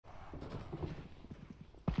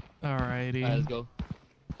Alrighty. Alright, let's go.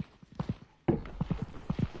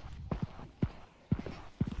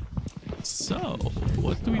 So,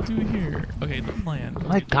 what do we do here? Okay, the plan.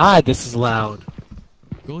 My God, this is loud.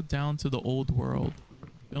 Go down to the old world.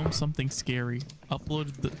 Film something scary.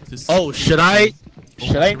 Upload this. Oh, should I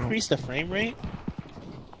world. increase the frame rate?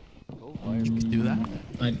 You can do that.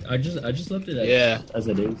 I just left it as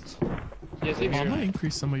it is. Yeah, same I'm here. gonna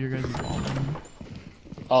increase some of your guys' volume.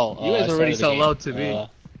 Oh, You guys I already started sound the loud to me. game.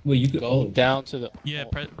 Wait, you could Go down to the. Yeah,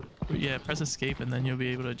 press escape and then you'll be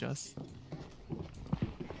able to adjust.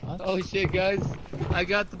 What? Oh shit, guys. I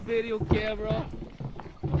got the video camera.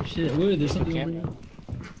 Oh shit! Wait, there's something over here.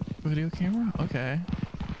 Video camera? Okay.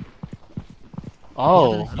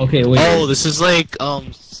 Oh. Okay, wait. Oh, this is like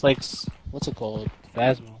it's like what's it called?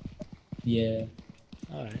 Phasmo. Yeah.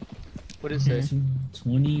 All right. What is it?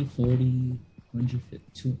 20, 40,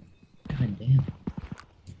 152. God damn.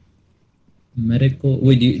 Medical.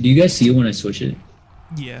 Wait, do you guys see it when I switch it?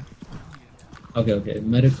 Yeah. Okay.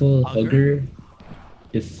 Medical Hugger? hugger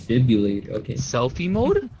defibrillator. Okay. Selfie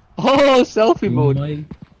mode? Oh, selfie mode. Mic,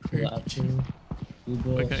 collapsible,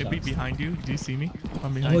 Google, Wait, can I be shots. behind you? Do you see me?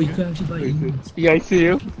 I'm behind Oh, you. you can actually buy emotes. Yeah, I see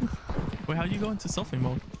you. Wait, how do you go into selfie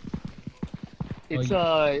mode? It's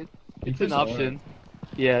you it's press an option.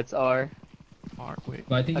 Yeah, it's R. Wait.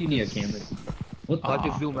 But I think you need a camera. What I the?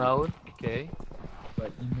 can zoom out. Okay.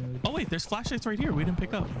 But emote. Oh wait, there's flashlights right here. We didn't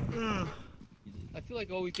pick up. I feel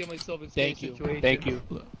like I always get myself in Thank same you. situation. Thank you.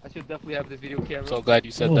 I should definitely have the video camera. So glad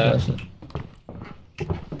you said Oh, that.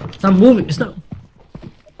 flashlight. Stop moving! It's not.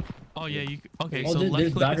 Oh yeah, you. Okay, Oh, so left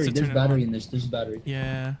there's click battery. is to There's turn it battery on. in this. There's battery.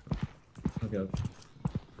 Yeah. Okay.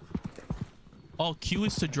 Oh, Q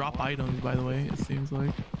is to drop items. By the way, it seems like.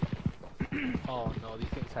 Oh no, these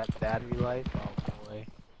things have battery life. Oh boy.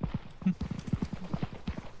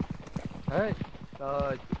 Alright.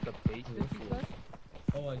 The base is set?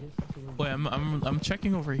 Oh, I guess that's what Wait, I'm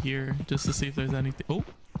checking over here just to see if there's anything. Oh,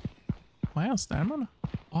 am I out of stamina?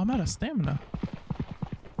 Oh, I'm out of stamina.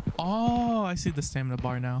 Oh, I see the stamina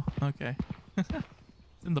bar now. Okay. It's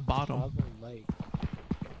in the bottom. Toggle light.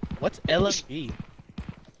 What's LMB?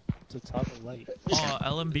 It's a toggle light. Oh,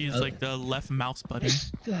 LMB is like the left mouse button.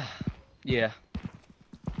 Yeah.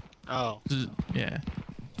 Oh. Yeah.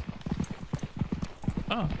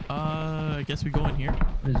 Oh, I guess we go in here.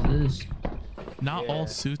 What is this? Not all Yeah.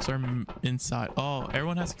 suits are inside. Oh,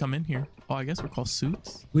 everyone has to come in here. Oh, I guess we're called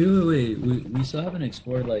suits. Wait. We still haven't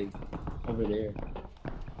explored like over there.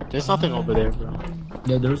 There's nothing over there, bro.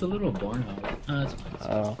 Yeah, there was a little barn house. Ah, that's fine.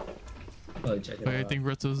 Oh. Probably check it Wait, I out. think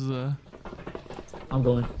Reto's I'm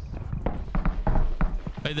going.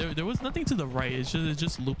 Hey, there was nothing to the right. It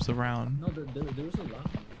just loops around. No, there was a lot.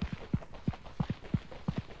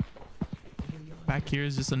 Back here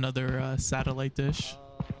is just another satellite dish.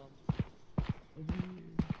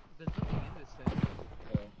 There's nothing in this thing.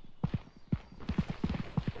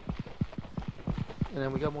 And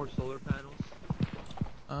then we got more solar panels.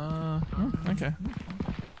 Okay.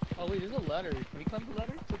 Oh wait, there's a ladder. Can we climb the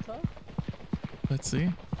ladder to the top? Let's see.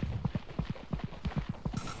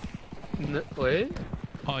 Wait.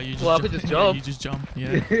 Oh, you just Well, I could just jump. You just jump.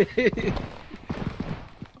 Yeah.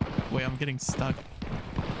 Wait, I'm getting stuck.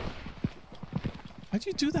 How'd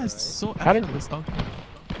you do that? It's so How did- effortless. Okay.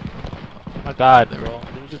 My God, bro.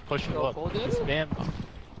 Let me just push you Yo, up. fall This damage?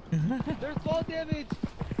 man. There's fall damage!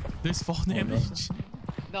 There's fall no. damage.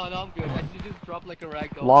 No, I'm good. I should just drop like a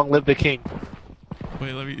ragdoll. Long live the king.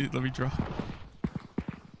 Wait, let me drop.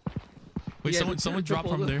 Wait, Yeah, someone just drop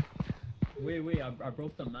hold from it. there. Wait, I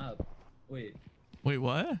broke the map. Wait. Wait,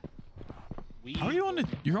 what? How are you on the?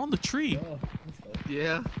 You're on the tree. Oh, let's go.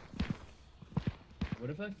 Yeah. What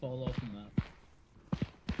if I fall off the map?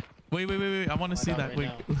 Wait. I want to see Find that. out Wait.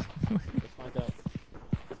 right Let's find out.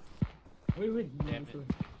 Wait. No, Damn it.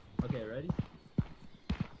 Okay, ready?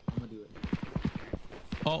 I'm gonna do it.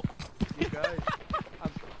 Oh, You guys.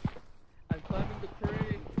 I'm climbing the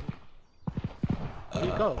tree. Where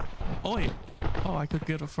you go? oh wait. Oh, I could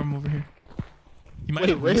get it from over here. He might Wait,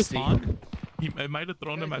 have where is he? respawned. I might have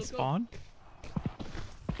thrown him Guys, at let's go. spawn.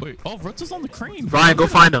 Wait. Oh, Ruts on the crane. Brian, go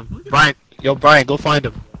find him. Brian, go find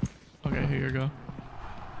him. Okay, here you go.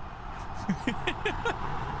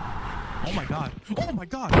 Oh my god. Oh my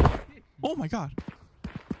god. Oh my god.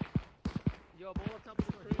 Yo, I'm all on top of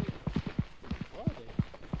the tree.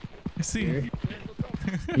 I see. Here?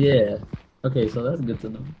 Yeah. Okay, so that's good to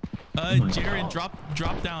know. Oh my Jaren, God.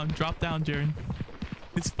 drop down, Jaren.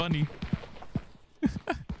 It's funny. Yo,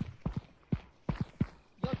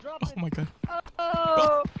 drop Oh it. my god.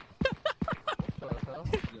 Oh! Yo.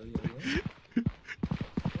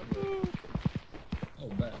 Oh,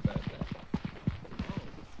 bad.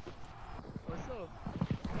 What's up?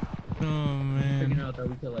 Oh man. Figuring out that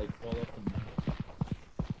we could like fall off the map.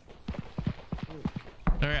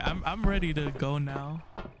 All right, I'm ready to go now.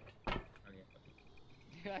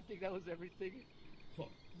 Yeah, I think that was everything.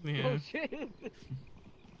 Yeah. Oh shit.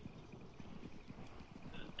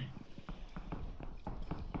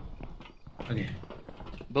 Okay.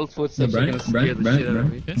 Those footsteps Brian, are gonna scare Brian, the Brian, shit out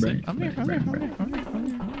of me. Yes, Brian, I'm here. Brian, I'm Brian, here. I'm here.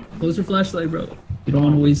 I'm here. Close your flashlight, bro. You don't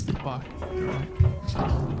want to waste it. Fuck.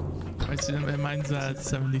 Mine's at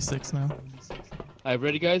 76 now. Alright,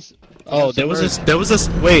 ready guys? Oh, there was a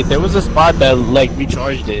spot that like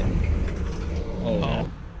recharged it. Oh.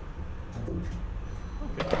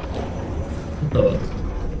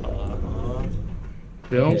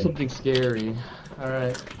 Film Okay. something scary.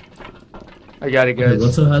 Alright. I got it, Okay, guys.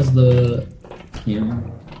 Russell has the camera.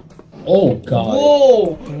 Oh god.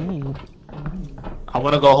 Whoa! Ooh. I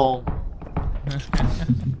want to go home.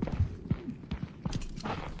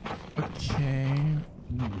 Okay.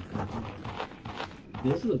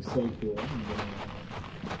 This looks so cool.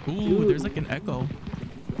 Ooh, there's like an echo.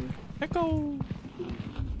 Echo.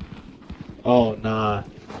 Oh nah.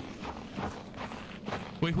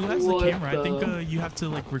 Wait, who has What the camera? I think the- you have to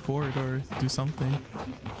like record or do something.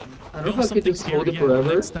 I don't know if I could just hold it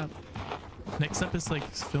forever. Next step is like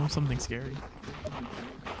film something scary.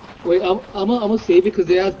 Wait, I'm gonna save it because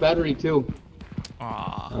it has battery too.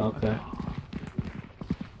 Aw. Okay.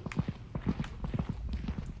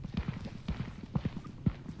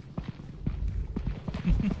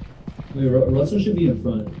 Wait, Russell should be in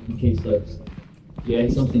front in case like Yeah,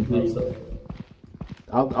 something pops up.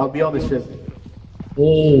 I'll be on the ship.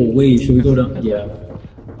 Oh wait, should we go down? Yeah.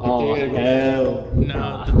 Oh hell.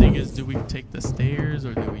 Now the thing is, do we take the stairs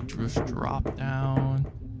or do we just drop down?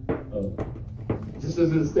 Oh. This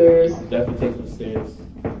is the stairs. Definitely take the stairs.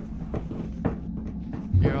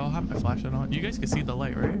 Here, I'll have my flashlight on. You guys can see the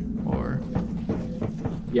light, right? Or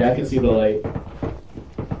Yeah, I can see the light.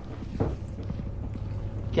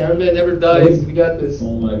 Cameraman never dies. We got this.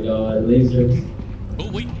 Oh my god, lasers. oh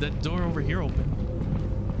wait, that door over here open.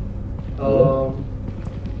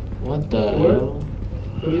 What the What? hell?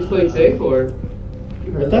 Are we just playing safe or?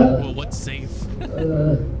 You heard that? Well, what's safe?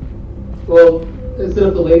 Well, instead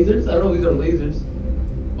of the lasers, I don't know if these are lasers.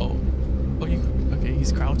 Oh, you. Okay,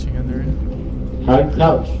 he's crouching under it. How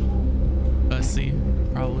couch? C,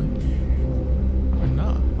 probably. Or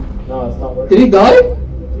not. No, it's not Did working. he die?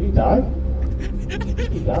 Did he die?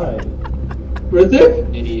 He died.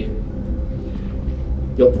 Rizik? Idiot.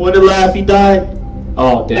 Yo, point and laugh, he died.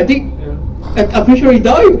 Oh, damn. I think. I'm pretty sure he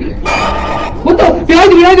died. What the?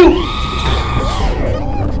 Behind you! Behind you!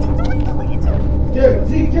 Jared,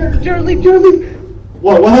 leave! Jared, leave! Jared, leave!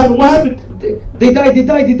 What happened? What happened? They died! They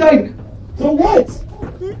died! They died! So what?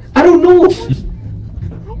 I don't know.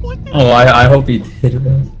 Oh, I hope he did.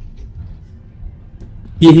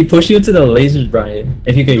 He pushed you into the lasers, Brian.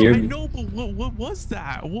 If you could hear I me. know, but what was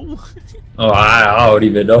that? What? Oh, I don't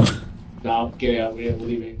even know. Nah, get out. We're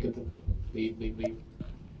leaving. Leave.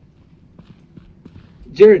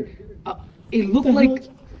 Jared, it looked like.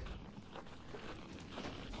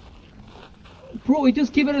 Bro, he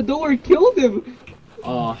just came out of the door and killed him.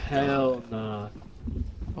 Oh, hell nah.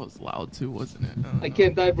 That was loud too, wasn't it? I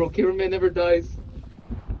can't die, bro. Cameraman never dies.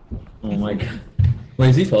 Oh my god. Wait,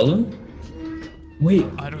 is he following? Wait.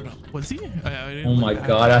 I don't know. Was he? I didn't Oh my look at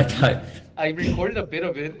god, it. I died. I recorded a bit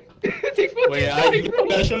of it. Wait, you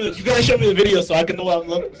gotta show me the video so I can know what I'm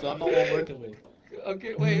looking. So I know what I'm working with.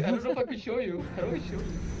 Okay, wait. I don't know if I can show you. How do I show you?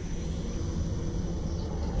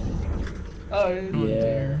 Oh, Oh, Yeah.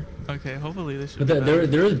 dear. Okay, hopefully this should. But be there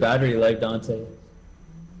better. is battery life, Dante.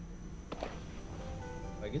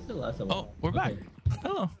 I guess it lasts a while. Oh, we're back.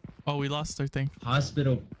 Oh, we lost our thing.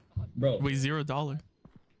 Hospital, bro. Wait, $0.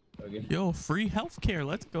 Okay. Yo, free healthcare.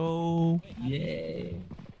 Let's go. Yay.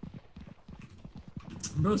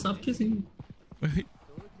 Bro, stop kissing me.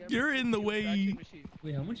 You're in the way.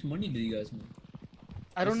 Wait, how much money do you guys make?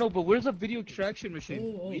 I don't know, but where's the video extraction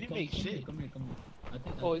machine? We didn't make shit. Come here. I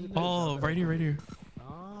think, Oh, is it Oh, right here. Wait,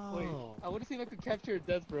 Oh. I want to see if I could capture a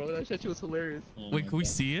death, bro. That shit was hilarious. Wait, can we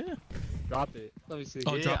see it? Drop it. Let me see.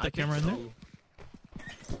 Oh, Yeah, drop I the think camera in there.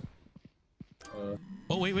 so.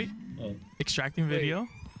 Oh, wait. Oh. Extracting video.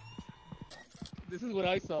 This is what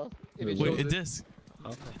I saw. If it Wait, shows Wait, a it. disc.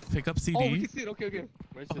 Okay. Pick up CD. Oh, we can see it. Okay, okay.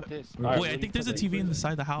 Where's the disc? Wait, Alright, Wait, I think there's a TV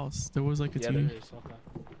inside the house. There was like a Yeah, TV. there is. Okay.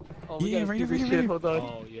 Oh, we Yeah, gotta right see here, this right shit. here. Hold on.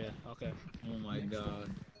 Oh yeah. Okay. Oh my god.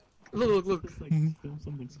 Look, look. Mhm.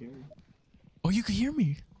 Something scary. Oh, you can hear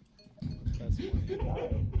me. That's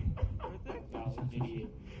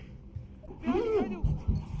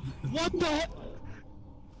What the?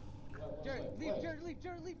 Jared, leave, Jared, leave,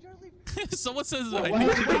 Jared, leave, Jared, leave. Someone says I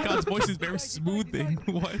think Chicken God's voice is very smoothing.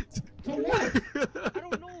 What? I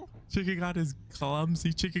don't know. Chicken God is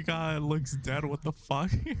clumsy. Chicken God looks dead. What the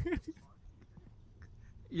fuck?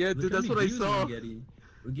 Yeah, dude, that's what I saw.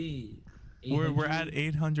 We're at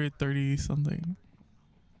 830 something.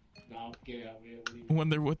 No, get out, man.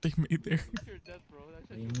 Wonder what they made there.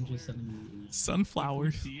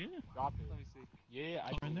 Sunflowers. Drop it. Let me see. Yeah,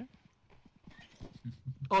 I in there.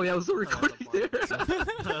 Oh yeah, I was still recording there.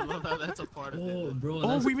 I love how that's a part of it. Bro,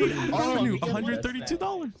 Oh, we made revenue. we can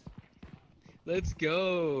 $132. Let's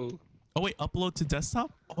go. Oh wait, upload to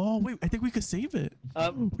desktop. Oh wait, I think we could save it.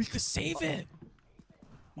 We could save it.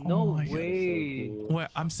 No my God. way. Wait,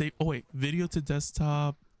 I'm safe. Oh wait, video to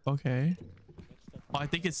desktop. Okay. Oh, I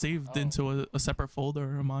think it's saved into a separate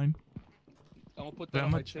folder of mine. I'm gonna put Yeah, that I'm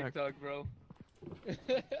on my gonna check. TikTok, bro.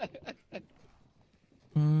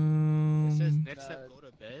 It says next step, go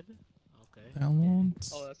to bed. Okay.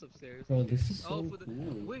 Downloads. Oh, that's upstairs. Bro, this is so Oh, for the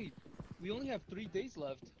cool. wait, we only have 3 days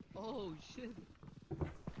left. Oh shit.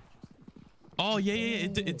 Oh yeah,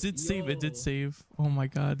 it did save. It did save. Oh my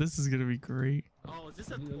God, this is gonna be great. Oh, is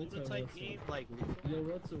this a Yo, prototype Russell. game? Like, Yo,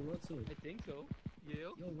 Russell. I think so. Yeah.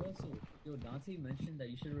 Yo, Russell. Yo, Dante mentioned that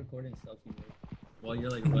you should record in selfie mode while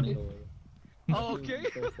you're like running away. Oh, okay.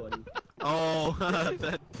 So funny. oh,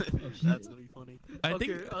 that's gonna be funny. I Okay,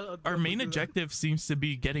 think I'll our main do that. objective seems to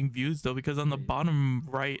be getting views though, because on the bottom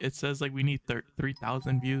right it says like we need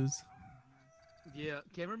 3,000 views. Yeah,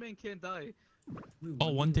 cameraman can't die. Wait,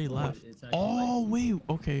 Oh, 1 day left. It's actually Oh like- wait,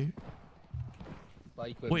 okay. Buy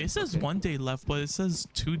equipment. Wait, it says Okay. 1 day left, but it says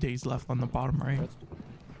 2 days left on the bottom right.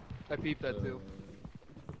 I peeped that too.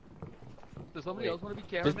 Does somebody Wait. else want to be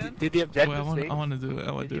cameraman? Did the Wait, objective I change? want to do it.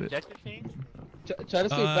 I want Did to the do it. objective change? Try to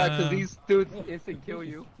stay back because Uh, these dudes instant kill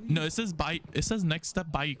you. No, it says buy. It says next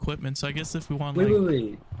step buy equipment. So I guess if we want Wait, like,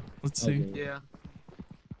 wait. let's see. Okay. Yeah.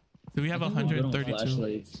 Do we have I think we're good on 132?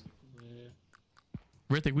 flashlights.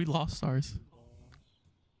 Yeah. Ritik, we lost ours.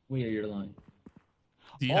 Wait, you're lying.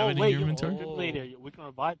 Do you have it in your inventory? Later, we can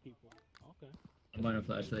revive people. Okay. I'm buying a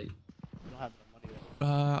flashlight. We don't have the money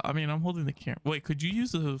though. I mean, I'm holding the camera. Wait, could you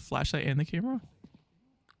use the flashlight and the camera?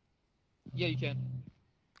 Yeah, you can.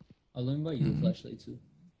 I'll let me buy you a flashlight too.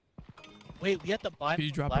 Wait, we have to buy. Could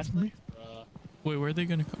you more drop it for me? flashlights? Wait, where are they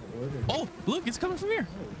gonna come? Order. Oh, look, it's coming from here.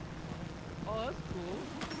 Oh, that's cool.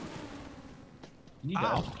 You need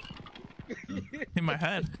Ow. In my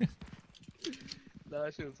head. Nah,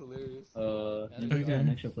 that shit was hilarious. You got Okay. an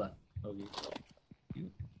extra flat. Okay. You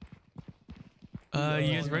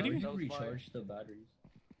guys ready? You That can was recharge the batteries.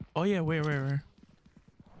 Oh yeah, where?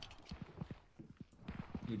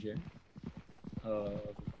 You, Jen? Oh,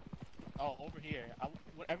 over here.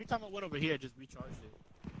 Every time I went over here, I just recharged it.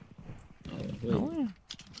 Wait. Oh, yeah.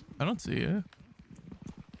 I don't see it.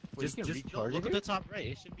 Just look at the top right.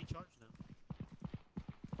 It should be charged now.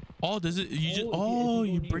 Oh, does it? You just? if Oh, go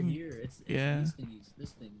you near bring. Here, it's yeah. these thingies.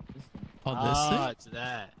 This thing. Oh, this It's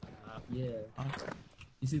that. Yeah. thing. Okay.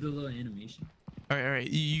 You see the little animation? All right.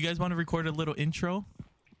 You guys want to record a little intro?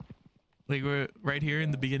 Like we're right here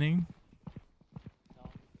in the beginning.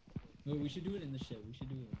 No, we should do it in the ship.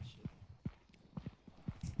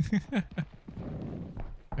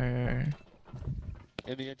 Alright.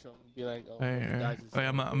 In the intro, be like, oh, Alright. Wait,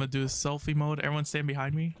 I'm gonna do a selfie mode. Everyone stand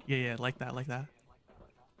behind me. Yeah, like that.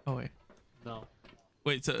 Oh wait. No.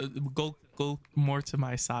 Wait. So go more to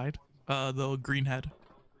my side. The green head.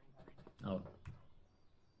 Oh.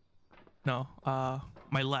 No.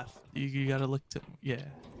 My left. You gotta look to. Yeah.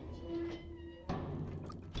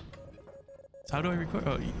 So how do I record?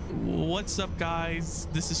 Oh, what's up, guys?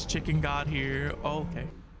 This is Chicken God here. Oh, okay.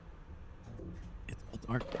 It's all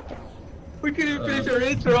dark. We couldn't even finish our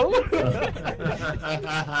intro.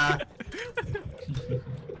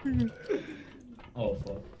 Oh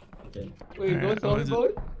fuck. Okay. Wait, Alright, go what is selfie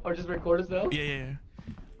mode? Or just record us now? Yeah.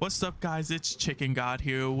 What's up, guys? It's Chicken God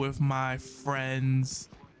here with my friends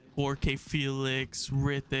 4K Felix,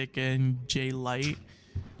 Ritik, and Jay Light.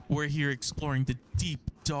 We're here exploring the deep,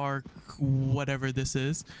 dark, whatever this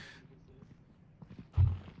is,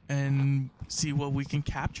 and see what we can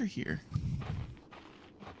capture here.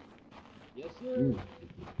 Yes, sir. Ooh.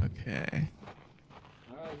 Okay.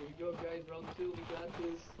 Alright, here we go, guys. Round 2. We got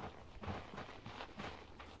this.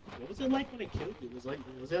 What was it like when it killed you?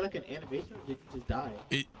 Was there like an animation or did you just die?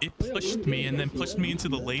 It pushed me and then pushed me into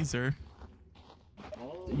the laser.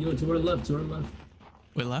 Yo, to our left.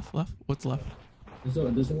 Wait, left? What's left? There's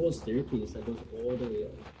a whole staircase that goes all the way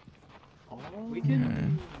up. We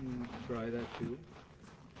can try that too.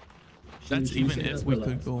 That's Should we even say if that we for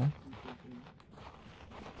could last? go.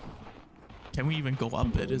 Can we even go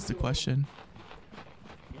up it is the question.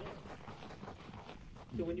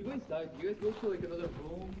 So when you guys die, do you guys go to like another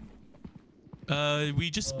room? We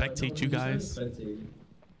just spectate you guys. Oh,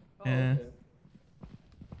 Yeah. okay.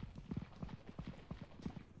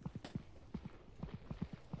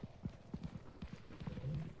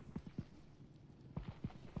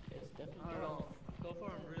 I don't know. So far,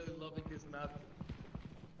 I'm really loving this map.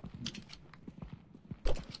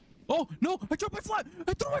 Oh no! I dropped my flash.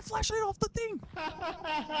 I threw my flashlight off the thing.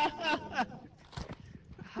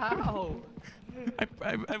 How?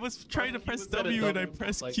 I was trying to he press was at a W and I double,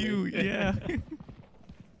 pressed like Q. me. Yeah.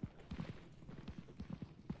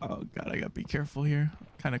 Oh god, I gotta be careful here.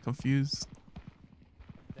 Kind of confused.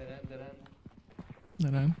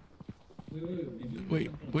 Then wait,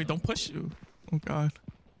 don't push you. Oh god.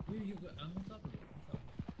 Where you go? I'm on top of it.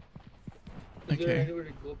 Is there Okay. anywhere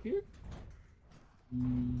to go up here?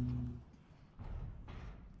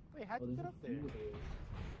 Wait, how'd you get up there?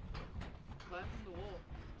 Climb from the wall.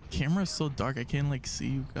 Camera's so dark. I can't like see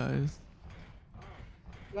you guys.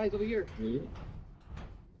 Guys, over here. Wait.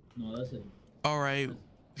 No, that's it. All right.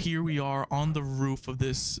 Here we are on the roof of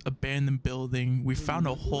this abandoned building. We found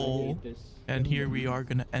a hole, and here we are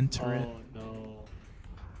gonna enter it. Oh no.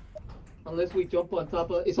 Unless we jump on top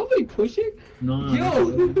of. Is somebody pushing? No. Yo!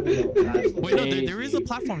 Wait, no, there is a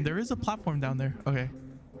platform. There is a platform down there. Okay.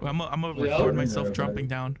 Well, I'm gonna Yeah. record myself dropping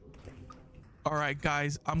down. All right,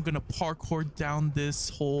 guys. I'm gonna parkour down this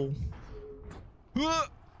hole. Ah!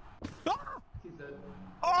 Ah! He's dead.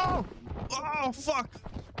 Oh! Oh, fuck!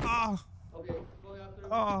 Ah! Okay, go after him.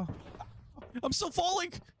 Oh! I'm still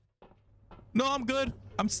falling! No, I'm good.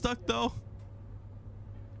 I'm stuck, though.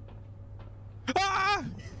 Ah!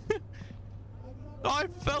 Oh, I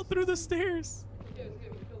fell through the stairs.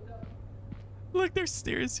 Look, there's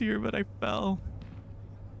stairs here, but I fell.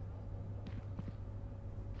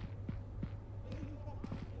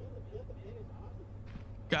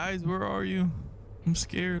 Guys, where are you? I'm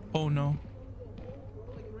scared. Oh no.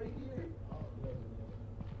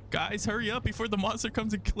 Guys, hurry up before the monster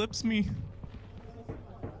comes and clips me.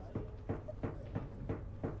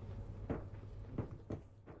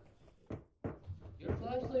 Your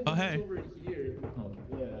flashlight Oh, is hey. over here. Oh.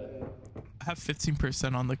 Yeah. I have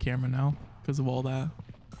 15% on the camera now because of all that.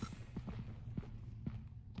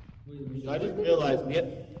 I just realized we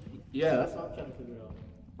had. Yeah, that's what I'm trying to figure out.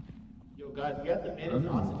 Yo, guys, we have to manage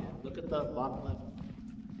oxygen. Look at the bottom left.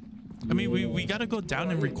 I mean, we gotta go down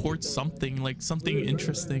and record something, like something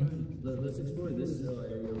interesting. Let's explore this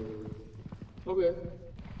area. Okay.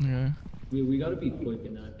 Yeah. We gotta be quick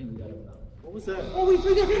in that. I think we gotta bounce. What was that? Oh, he's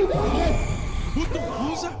right there! What the? What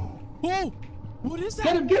was that? Oh! What is Get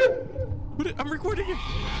that? him, get him! I'm recording it.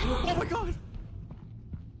 Oh my god.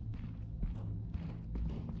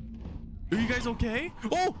 Are you guys okay?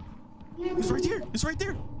 Oh! It's right here. It's right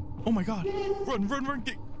there. Oh my god. Run, run, run.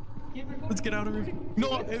 Let's get out of here.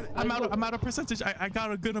 No, I'm out of percentage. I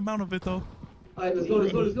got a good amount of it though. Alright, let's go,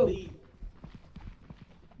 let's go, let's go.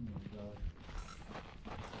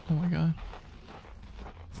 Oh my god.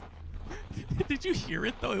 Did you hear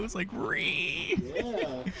it though? It was like ree.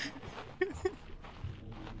 Yeah.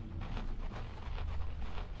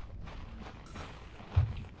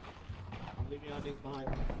 I'm leaving on these behind.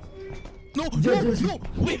 No, no, no.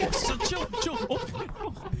 Wait, so chill, chill. Oh,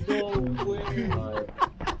 No way.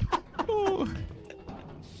 oh.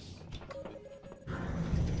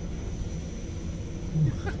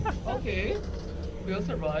 Okay. We'll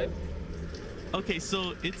survive. Okay,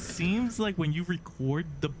 so it seems like when you record,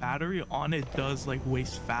 the battery on it does like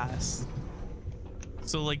waste fast.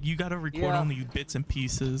 So like you gotta record only bits and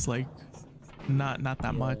pieces, like not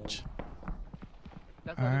that much.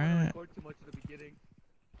 That's why I don't wanna record too much at the beginning.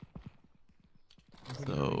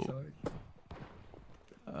 So,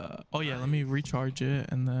 oh yeah, let me recharge it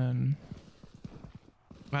and then.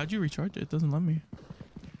 How'd you recharge it? It doesn't let me.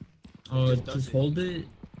 Oh, just hold it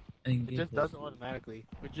and It get just doesn't automatically.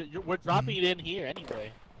 We're dropping it in here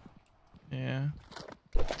anyway. Yeah.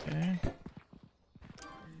 Okay.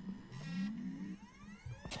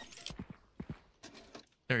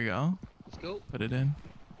 There you go. Let's go. Put it in.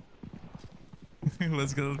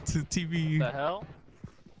 Let's go to TV. The hell?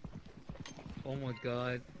 Oh my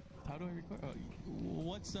god. How do I record? Oh,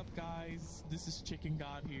 what's up, guys? This is Chicken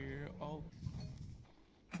God here. Oh,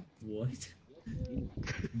 What?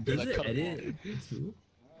 Does Like, it cut 'em edit too?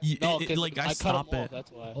 No, it, 'cause like I cut 'em stop off, it.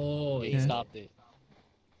 That's why. Oh, He yeah. stopped it.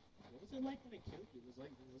 What was it like when it killed you?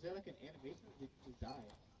 Was there like an animation or did you just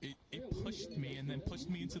die? It pushed me and then pushed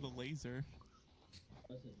me into the laser.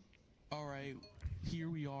 All right, here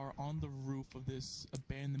we are on the roof of this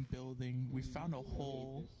abandoned building. We found a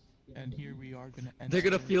hole, and here we are gonna enter. They're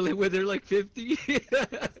gonna feel it when they're like 50.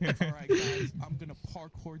 All right, guys, I'm gonna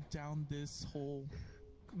parkour down this hole.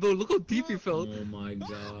 No, look how deep he fell. Oh my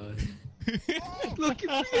god. Look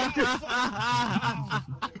at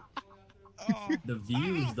The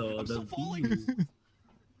views though, the views.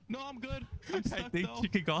 No, I'm good. I'm stuck, I think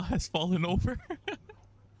Chicken God has fallen over.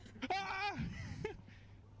 Ah!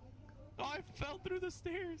 Oh, I fell through the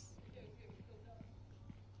stairs.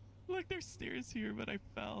 Look, there's stairs here, but I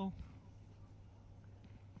fell.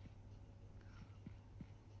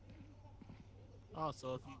 Oh,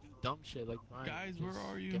 so if you do dumb shit like Brian, Guys, just where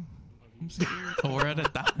are you? get- I'm scared. Oh, we're at a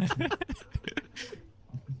thousand.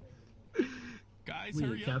 Guys, Wait,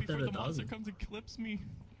 hurry capped up at before the 1,000. monster comes and clips me.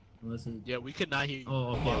 Unless it's... Yeah, we could not hear you.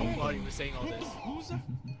 Oh, okay. While you were saying all this. Who's that?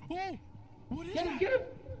 Oh, what is Get him, that? get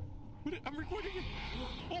him! I'm recording it.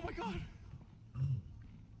 Oh my god.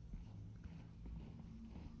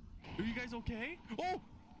 Are you guys okay? Oh,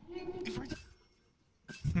 it's right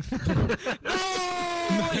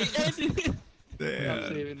there.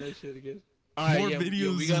 I'm saving that shit again. Alright, More yeah,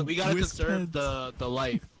 videos we gotta with conserve pets. the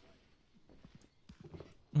life.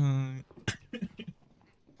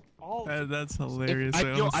 Oh, That's hilarious. I- I,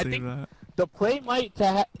 yo, always I say think- that. the play might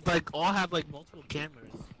like all have like multiple cameras.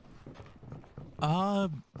 Uh,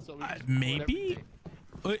 So we just record maybe.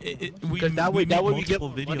 everything. We, Because that way- we that make way we get multiple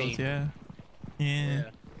more videos. money. Yeah. Yeah.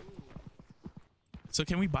 So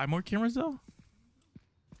can we buy more cameras though?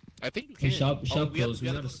 I think you Hey, can. shop Oh, closed, we gotta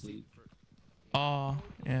gotta go sleep. Oh,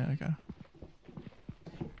 yeah. Okay.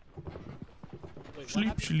 Wait, what Sleep,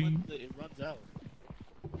 happens sleep. when it runs out?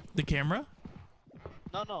 The camera?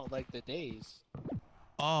 No, like the days.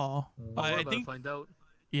 Oh, We're I about to think. find out.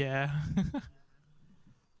 Yeah.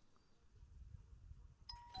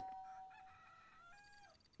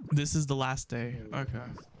 This is the last day. Okay.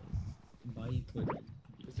 Buy equipment.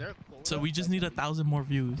 Is there a quota? So we just need 1,000 more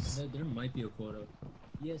views. There might be a quota.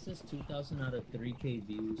 Yeah, it says 2,000 out of 3K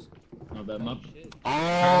views. My bad, my...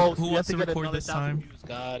 Oh, Who so you wants have to get record another this 1,000 time? views.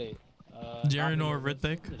 Got it. Jaren not or me.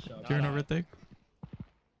 Rithik? Shop. Jaren or Rithik?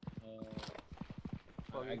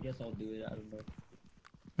 I guess I'll do it, I don't know.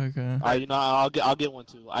 Okay. You know, I'll get one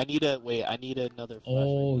too. I need another.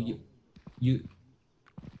 Oh, flashlight, you...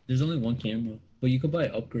 There's only one camera, but you could buy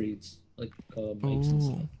upgrades, like mics and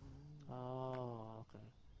stuff. Ooh. though. Oh, okay.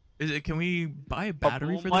 Is it? Can we buy a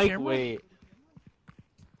battery for the mic? camera? Wait,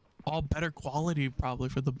 All better quality probably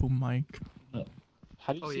for the boom mic.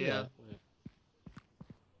 how do you see that? Wait.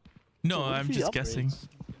 No, So what I'm if he just guessing. upgrades?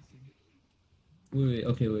 Wait,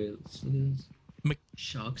 okay, wait. Let's look at this. Mc-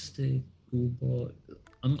 Shock stick, Google ball.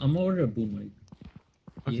 I'm gonna order a boom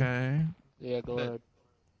mic. Okay. Yeah, go ahead.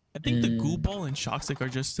 I think the Mm. goo ball and shock stick are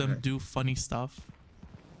just to Alright. do funny stuff.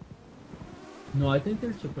 No, I think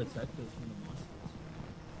they're to protect us from the monsters.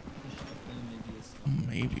 The shotgun maybe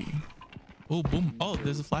is Maybe. Oh, boom. Oh,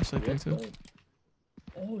 there's a flashlight there too.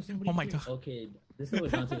 Oh, somebody Oh my came- God. Okay, this is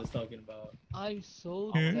what Dante was talking about. I'm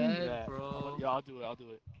so Yeah. dead, bro. Yeah, I'll do it. I'll do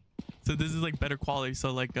it. So this is like better quality.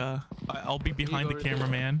 So like, I'll be behind the go right there.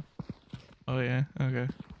 cameraman. Oh yeah. Okay.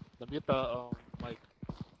 Let me get the mic.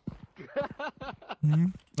 Hmm?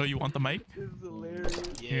 Oh, you want the mic? This is hilarious.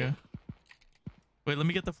 Yeah. Wait, let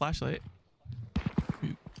me get the flashlight.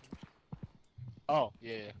 Oh,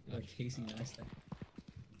 yeah. Like Casey Neistat.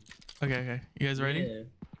 Okay. Okay. You guys ready?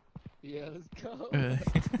 Yeah. Yeah, let's go.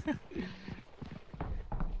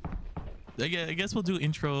 I guess we'll do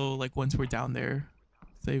intro like once we're down there.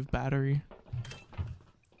 Save battery.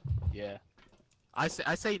 Yeah. I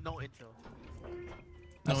say no intro.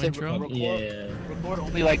 No I say intro? Record, Yeah. record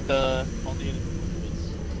only like the only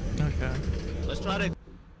bits. Okay. Let's try to.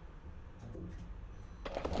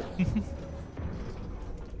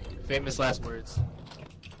 Famous last words.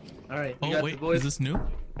 All right. we Oh got wait, the boys. is this new?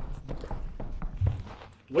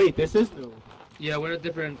 Wait, this is new. Yeah, we're in a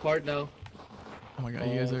different part now. Oh my god,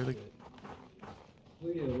 you guys are like.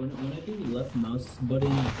 Wait, when I do the left mouse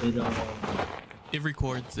button, It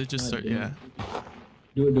records. It just Ah, start. damn. Yeah.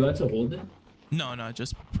 do I have to hold it? No,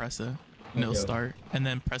 just press it. And it'll Okay. start, and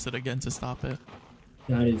then press it again to stop it.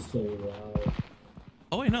 That is so loud.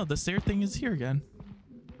 Oh wait, no, the stair thing is here again.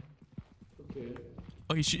 Okay.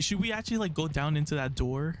 Okay, should we actually like go down into that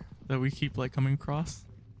door that we keep like coming across?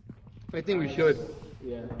 I think we should.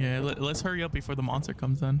 Yeah. Yeah, let's hurry up before the monster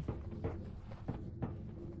comes in.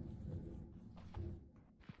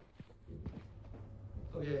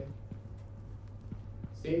 Okay.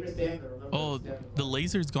 Save your stamina. Remember Oh, stamina. the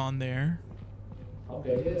laser's gone there.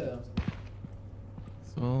 Okay, yeah.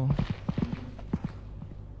 So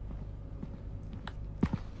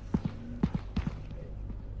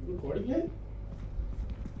You recording yet?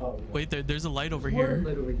 Oh, yeah. wait, there's a light over Right here.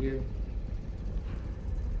 over here.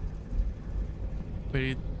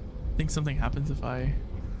 Wait, think something happens if I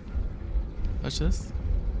touch this?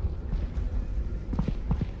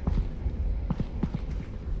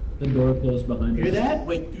 The door closed behind Hear us. that?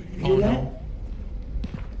 Wait, you Oh, hear no. that?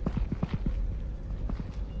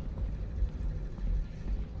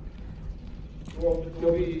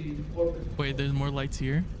 Wait, there's more lights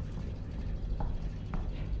here.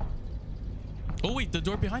 Oh wait, the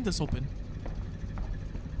door behind us open.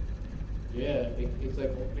 Yeah, it's like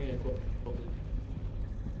opening and closing.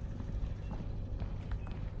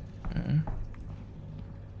 Okay.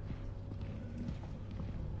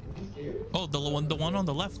 Oh, the one on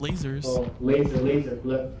the left, lasers. Oh, laser,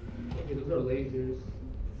 left. Okay, those are lasers.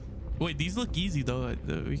 Wait, these look easy though.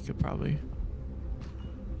 We could probably.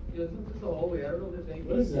 Yeah, this is the hallway. I don't know if there's any.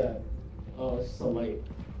 What is that? Oh, it's just a light.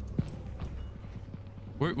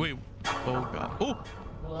 Wait. Oh god. Oh!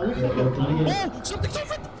 Well, I wish I could Oh! Something's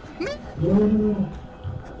over! No!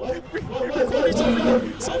 What?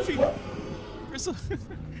 Recording Sophie! There's a...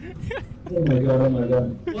 Oh my god, oh my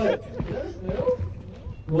god. What? Is that a snail?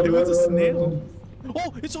 It was a snail.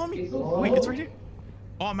 Oh, it's on me! Wait, it's right here.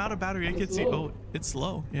 Oh, I'm out of battery. I can't see. Oh, it's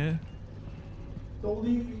slow. Yeah. Don't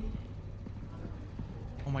leave me.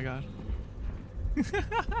 Oh my god.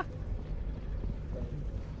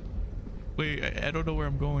 Wait, I don't know where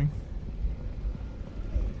I'm going.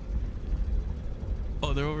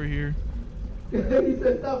 Oh, they're over here. He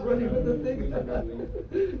said stop running with the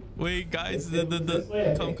thing. Wait, guys, This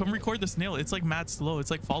way, I think. come record the snail. It's like mad slow. It's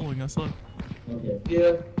like following us. Look. Okay.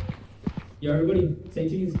 Yeah. Yo, everybody, say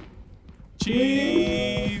cheese.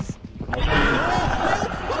 Cheese.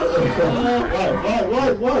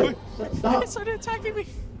 What? Stop. It started attacking me.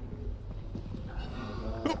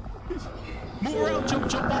 Move around,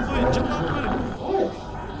 jump off of it, jump off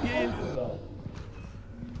of it. Yeah.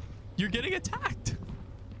 You're getting attacked.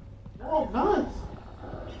 No, I'm not.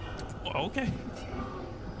 Oh, okay. Okay.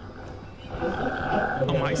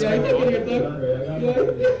 Oh my Yeah, I screen. can't get I got her, I got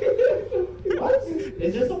her. What?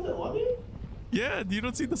 Is there something on me? Yeah, you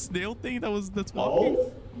don't see the snail thing that's walking?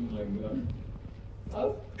 Oh. Oh my god.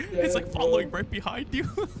 Oh, It's like following right behind you.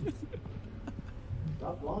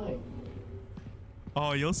 Stop lying.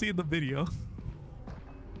 Oh, you'll see in the video.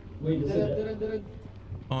 Wait, this is it.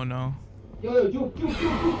 Oh no. Yo, Juke.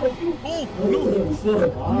 Oh Oh,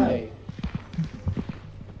 fuck. Why?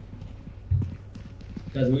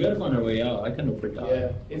 Guys, we gotta find our way out. I kind of forgot.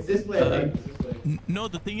 Yeah, it's this way. I think. It's this way. no,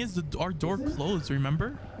 the thing is, our door closed.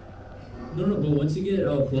 Remember? No, but once you get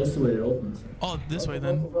close to it, it opens. Oh, this way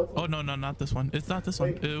then. Oh no, not this one. It's not this one.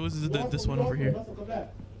 It was this one over here. Russell, come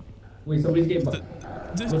back. Wait, somebody's getting back.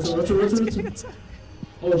 Russell.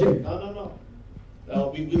 Oh, Jimmy.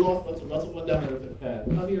 No. We lost Russell. Russell went down the path.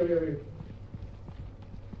 Come here.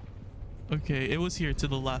 Okay, it was here to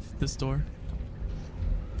the left. This door.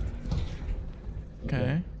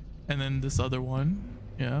 Okay, and then this other one.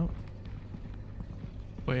 Yeah.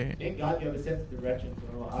 Wait. Thank God you have a sense of direction,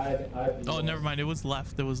 bro. I've been Oh, lost. never mind. It was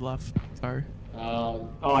left. It was left. Sorry.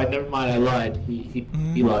 Never mind. I lied. He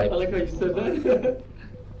I lied. like how you said that.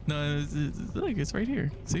 No, look, it's right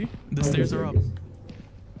here. See? The stairs are up.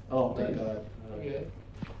 Oh my God. Okay.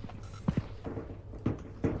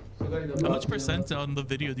 How much percent on the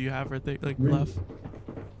video do you have right there, like left?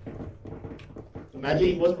 Imagine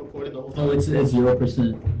he wasn't recording the whole time. Oh, it's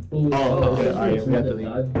 0%. okay. Alright, we have to the leave.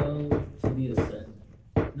 dive bell to the ascent.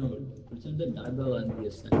 No, percent the dive bell and the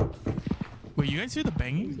ascent. Wait, you guys hear the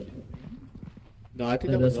banging? No, I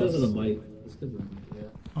think Yeah, that that's was because of us. the mic. That's because of the mic.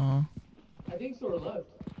 Uh, I think sort of left.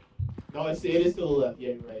 No, it is to the left. Yeah,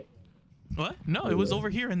 you're right. what? No, it was over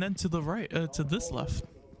here and then to the right, to this left.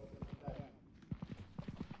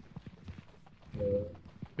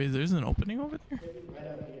 Wait, there's an opening over there? Right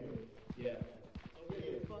out here. Yeah.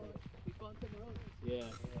 Yeah.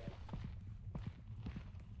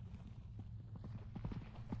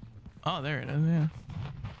 Oh, there it is, yeah.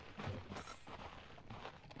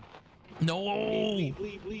 No!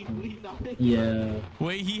 Leave, not me. Yeah.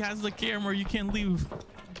 Wait, he has the camera, you can't leave.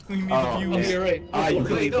 We need Oh, views. okay, right. Alright, you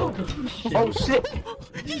can leave. Oh shit!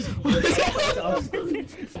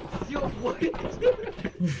 Yo, what?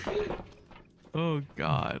 Oh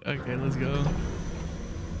god. Okay, let's go.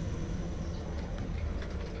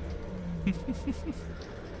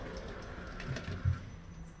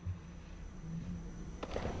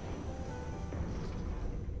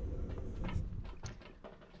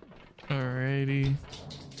 Alrighty.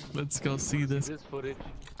 Let's go see this. footage.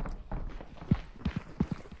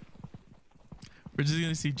 We're just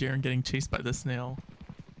gonna see Jaren getting chased by the snail.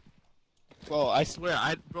 Bro, I swear,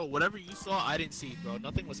 bro, whatever you saw, I didn't see, bro.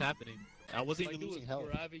 Nothing was happening. I wasn't even losing health.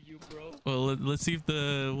 You, bro. Well, let's see if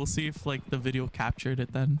we'll see if like the video captured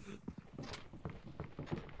it then.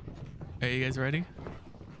 Are you guys ready?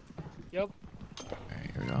 Yep.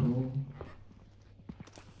 Alright, here we go.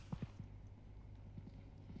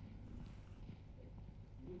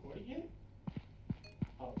 light yet?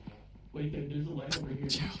 Oh, no. Wait, there's a light over here.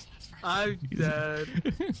 I'm dead.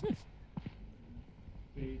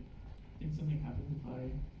 Wait, I think something happened if I...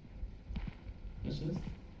 What's this?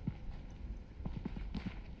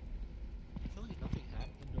 I feel like nothing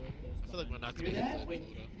happened. I feel like we're not You gonna hear hit that? that. Wait,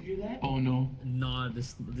 you hear that? Oh no. Nah,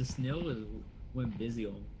 the snail went busy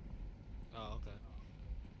on. Oh, okay.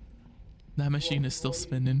 That machine is still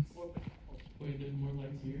spinning. Wait, there's more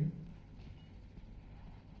lights here.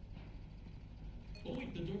 Oh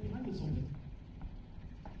wait, the door behind us open.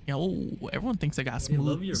 Yo, everyone thinks I got They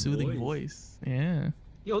love smooth, your soothing voice. voice. Yeah.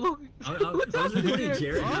 Yo, look. I was recording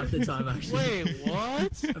Jared half the time actually. Wait,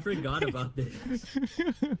 what? I forgot about this.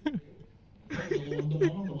 The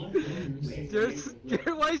one on the left.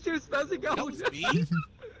 Jared, why is Jared spazzing out? That was me?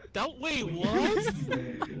 Wait, what?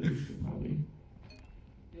 Probably.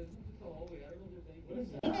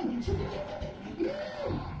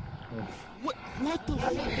 What the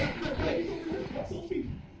fuck?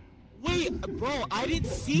 Wait, bro, I didn't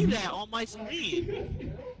see that on my screen.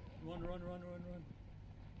 Run.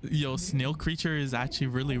 Yo, snail creature is actually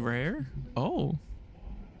really rare. Oh.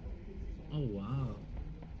 Oh wow.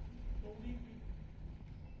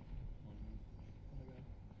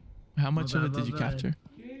 How much of bad, it did you my bad. capture?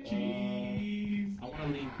 Jeez. I wanna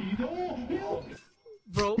leave. No.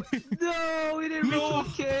 Bro, no, we didn't reach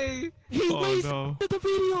 1K. He Oh, wasted no. the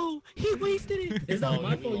video. He wasted it. It's not No,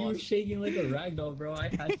 my he fault. You were lost. shaking like a ragdoll, bro. I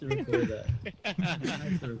had to record that. I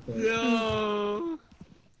had to record. No.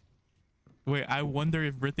 Wait, I wonder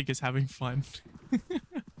if Rithik is having fun.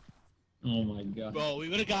 Oh my god. Bro, we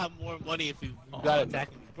would have got more money if we Oh, got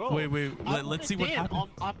attacking. Bro, Wait, let's see what happened.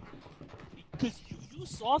 Because you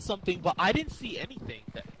saw something, but I didn't see anything.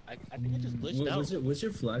 I think it just glitched out. Was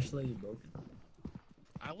your flashlight broken?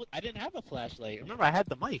 I didn't have a flashlight. Remember, I had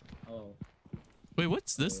the mic. Oh. Wait,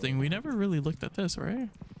 what's this thing? We never really looked at this, right?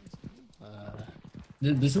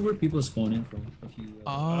 This is where people spawn in from. If you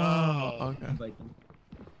Oh, okay. invite them.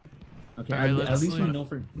 Okay, Alright, at let's least we see. know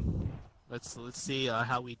for. Let's see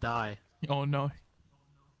how we die. Oh no.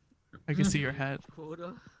 I can see your head.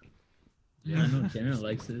 Quota. Yeah, I know Tanner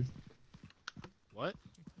likes this. What?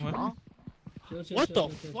 What? Huh? Chill, What chill,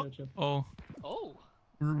 the chill, fuck? chill, chill. Oh, Oh.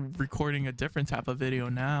 we're recording a different type of video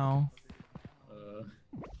now.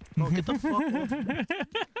 Bro, get the fuck off.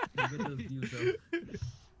 Get those views up.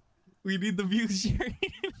 We need the views, Jerry.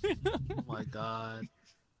 Oh my god.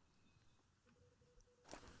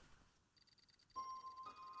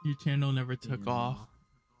 Your channel never took off.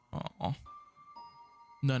 Oh.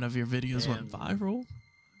 None of your videos went viral.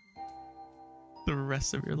 The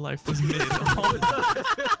rest of your life was made.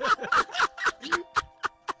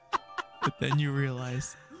 But then you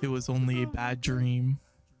realized it was only a bad dream.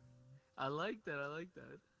 I like that. I like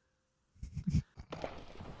that.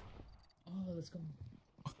 Oh, let's go.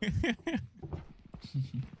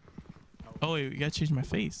 Oh wait, we gotta change my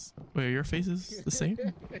face. Wait, your face is the same?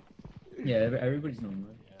 Yeah, everybody's normal.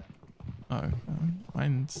 Oh,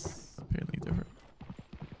 mine's apparently different.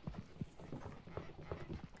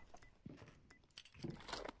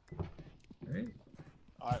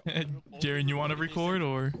 Alright. Jaren, you want to record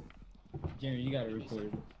or? Jerry, you gotta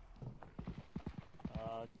record.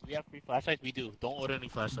 Do we have free flashlights? We do. Don't order any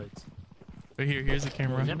flashlights. Right here, here's the Is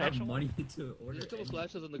camera. there an I have actual money to order. There's a couple any.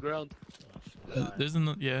 flashes on the ground. There's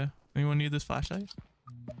no, yeah. Anyone need this flashlight?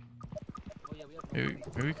 Oh yeah, we have.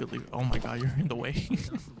 Maybe we could leave. Oh my god, you're in the way. Extra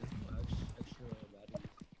batteries.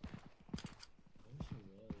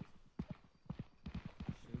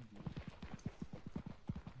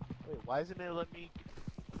 Wait, why isn't it let me?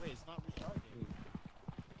 Wait, it's not recharging.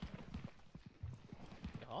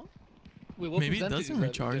 Huh? Wait, what Maybe it percentage doesn't is that?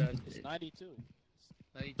 recharge. Yeah, It's 92.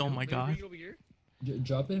 92. Oh my Maybe God. bring it over here?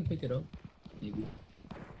 Drop it and pick it up. Maybe.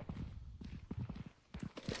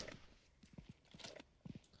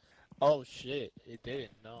 Oh shit! It didn't.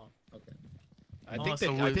 No. Okay. I Oh, think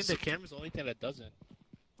so I think it's- the camera's the only thing that doesn't.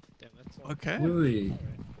 Damn, that's all. Okay. Wait.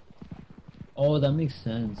 Oh, that makes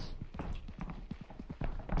sense.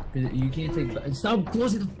 'Cause you can't take. Stop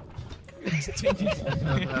closing.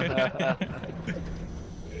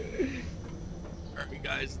 Alright,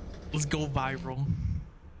 guys, let's go viral.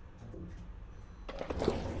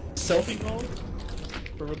 Selfie mode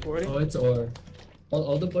for recording? Oh, it's R.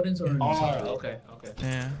 All the buttons are on R, R. okay, okay.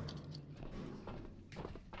 Yeah.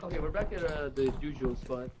 Okay, we're back at the usual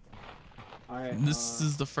spot. Alright. This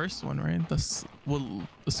is the first one, right? The school?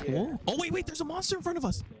 Yeah. Oh wait, there's a monster in front of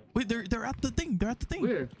us. Wait, they're at the thing. They're at the thing.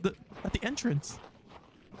 Where? At the entrance.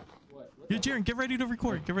 What? Here, Jaren, get ready to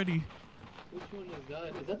record. Get ready. Which one is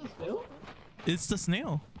that? Is that the snail? It's the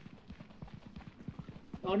snail.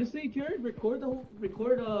 Honestly, Jared, record, oh, with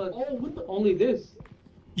the, only this.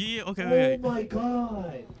 Yeah, okay, Oh okay. my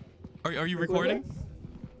god. Are you recording?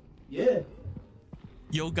 Yeah.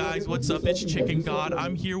 Yo, guys, what's up? It's Chicken God.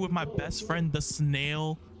 I'm here with my best friend, the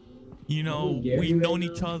Snail. You know, we've known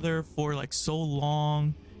each other for like so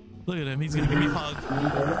long. Look at him. He's gonna give me a hug.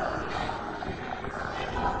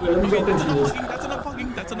 Okay, that's enough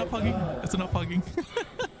hugging. That's enough hugging. That's enough hugging. That's enough hugging.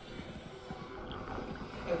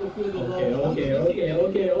 Okay.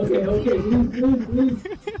 Please.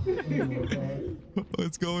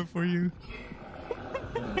 Let's go for you.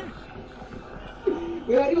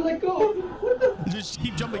 Wait, how do you let go? What the? Just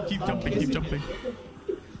keep jumping. Keep jumping. Keep jumping.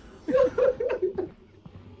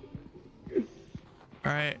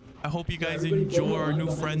 All right. I hope you guys enjoy our new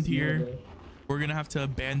friend here. We're gonna have to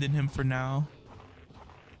abandon him for now.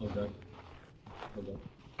 Okay.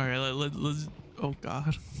 All right. Let's. Oh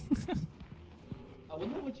God. I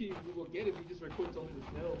wonder what you will get if you just record something to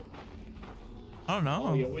Snail. I don't know.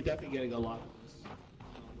 Oh yeah, we're definitely getting a lot of this.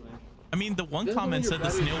 I mean, the one Doesn't comment mean said the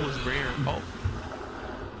your snail was rare. Oh,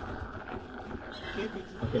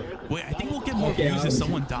 Okay. wait. I think we'll get more Okay, views if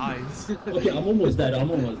someone dies. Okay, I'm almost dead. I'll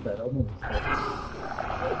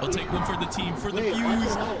take one for the team. For the Wait,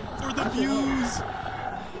 views. what? For the views.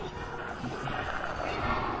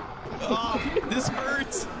 Oh, this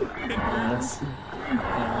hurts. It hurts.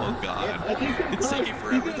 Oh God. It's taking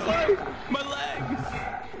forever though. My leg.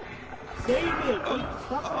 Save it!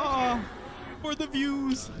 Oh, for the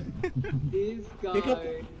views. This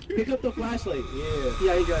guy. Pick up the flashlight. Yeah.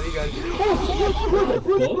 Yeah, he got it.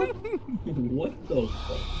 What the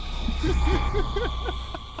fuck?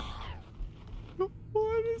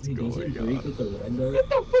 What is He going doesn't on? break with the window. What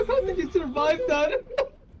the fuck? How did you survive that?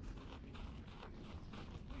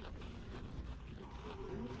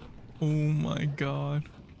 Oh my God.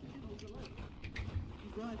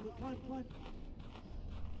 What?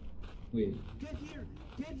 Wait, Get here!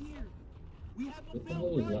 We have what the hell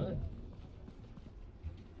was that?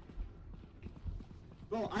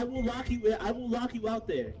 Bro, I will lock you out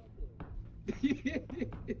there.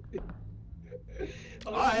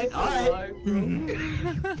 Alright.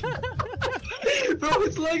 Bro,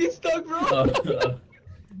 his leg is stuck, bro.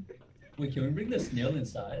 Wait, can we bring the snail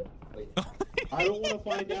inside? Wait. I don't want to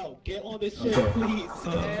find out. Get on this shit, Okay. please.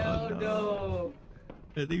 Hell no.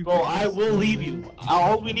 Bro, I will leave you.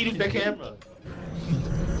 All we need is the camera.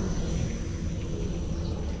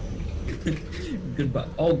 Goodbye.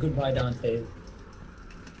 Oh, goodbye, Dante.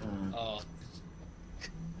 Oh.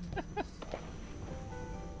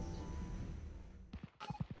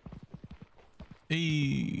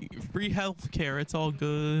 Hey, free healthcare. It's all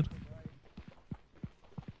good.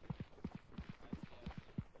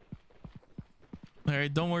 All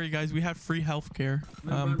right, don't worry, guys. We have free healthcare.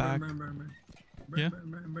 I'm back. Yeah.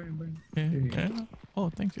 Yeah. Oh,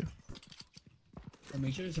 thank you.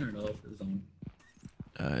 Make sure to turn it off. It's on.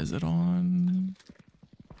 Is it on?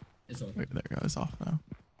 It's off. Wait, there we go. It's off now.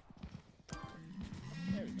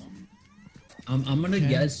 I'm gonna Okay.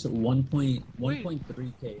 guess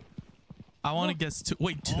 1.3k. I want to guess two.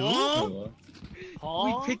 Wait, two?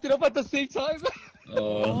 We picked it up at the same time.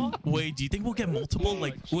 Wait, do you think we'll get multiple?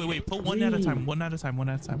 Like, wait. Put one at a time. One at a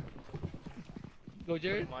time. Go,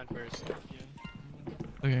 Jared. Mine first.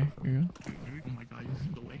 Okay, here you go. Oh my God, you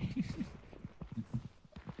see the way.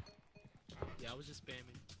 Yeah, I was just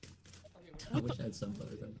spamming. I wish I had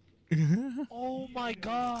sunflower though. Oh my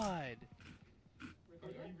God. Are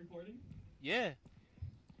you recording? Yeah.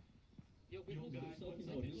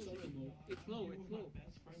 It's slow.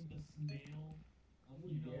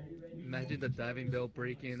 Imagine the diving bell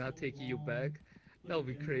breaking and not taking you back. That would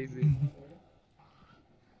be crazy.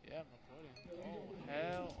 Yeah, I'm recording. Oh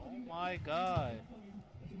hell. Oh my God.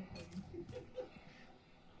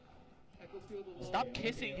 Stop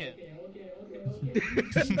kissing him.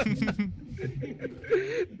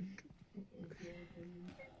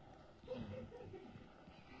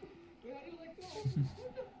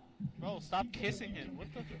 Bro, stop kissing him. What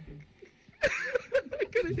the?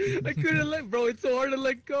 I couldn't let, bro. It's so hard to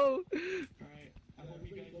let go. Alright, I hope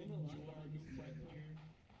you guys enjoy our new friend here.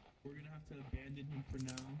 We're gonna have to abandon him for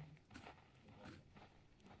now.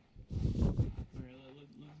 Alright,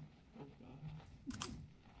 let's oh God.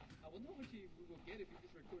 I wonder what we will get if you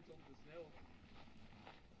just record something to Snail.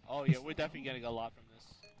 Oh yeah, we're definitely getting a lot from this.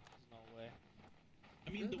 There's no way. I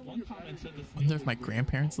mean, the one comment said the. I wonder if my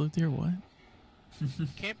grandparents lived here. What?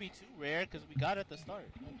 Can't be too rare because we got it at the start.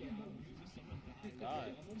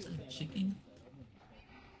 God. Chicken?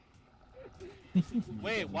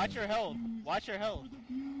 Wait, watch your health. Watch your health.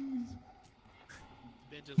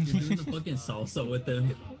 Ben just You're doing the fucking salsa with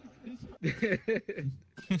them.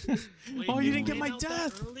 Oh, you didn't get my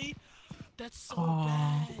death. Early? That's so Aw.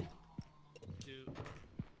 bad. Dude.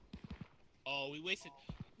 we wasted.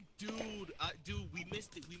 Dude, we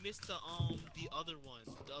missed it. We missed the other ones,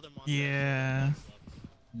 the other monster. Yeah.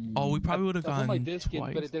 Oh, we probably would have I put gone my disc in,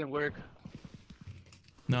 twice. but it didn't work.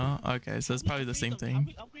 No? Okay, so it's probably the same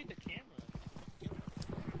thing. Upgrade the camera.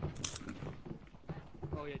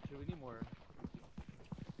 Oh yeah, true. We need more.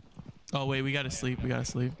 Oh wait, we gotta sleep. We gotta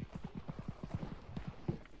sleep.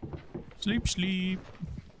 Sleep, sleep.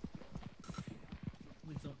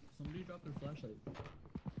 Wait, somebody dropped their flashlight.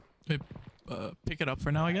 Hey, pick it up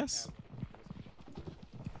for now, I guess.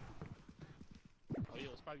 Oh, yo,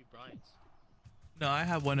 it's probably Brian's. No, I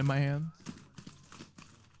have one in my hand.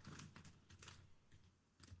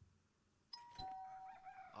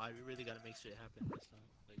 Alright, we really gotta make shit happen this time,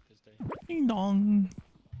 like this day. Ding dong.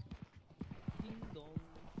 Ding dong.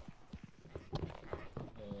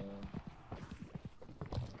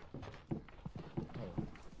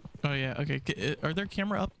 Oh yeah. Okay. Are there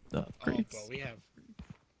camera upgrades? Oh, bro, we have.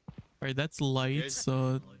 All right, that's lights. So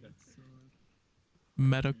Oh, that's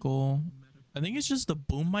medical. I think it's just the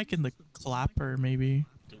boom mic and the clapper, maybe.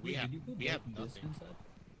 Dude, Wait, did you put we have both discs nothing. inside?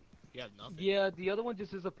 We have nothing. Yeah, the other one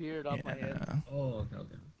just disappeared off my head. Yeah. Oh,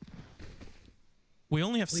 okay. We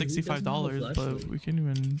only have Wait, who doesn't have a $65, but flashlight? we can't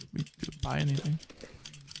even buy anything.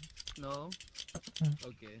 No.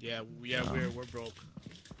 Okay. Yeah, we're broke.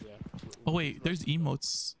 Yeah. Oh wait, there's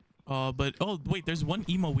emotes. But oh wait, there's one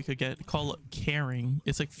emote we could get called caring.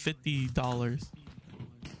 It's like $50.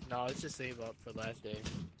 No, let's just save up for last day.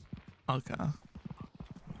 Okay.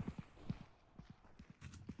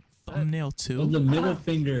 Thumbnail Oh, too. the middle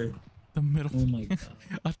finger. The middle. Oh my god.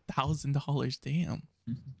 $1,000. Damn.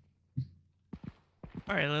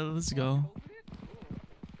 All right, let's go.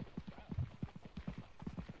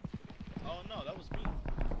 Oh no, that was me.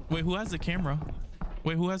 Wait, who has the camera?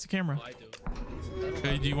 Wait, who has the camera? Oh, I do.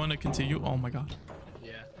 Okay, do you want to continue? Oh my god.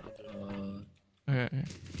 Yeah. I'll do it. Okay.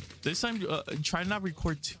 This time, try not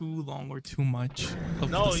record too long or too much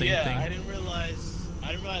of No, the same yeah, thing. I didn't realize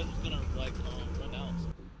it was gonna like run out.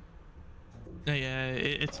 Yeah,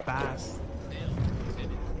 it's fast. Damn.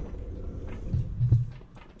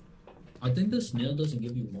 I think the snail doesn't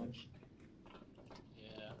give you much.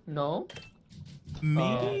 Yeah. No.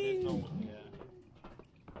 Maybe. There's no one.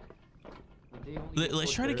 Yeah.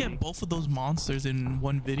 Let's try to get both of those monsters in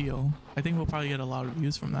one video. I think we'll probably get a lot of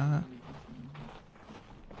views from that.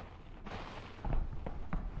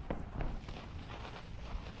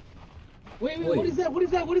 Wait, what is that? What is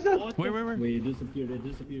that? What is that? What Wait, the wait, wait. Wait, it disappeared. It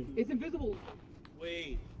disappeared. It's invisible.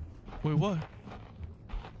 Wait, Wait, what?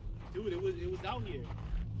 dude, it was out here.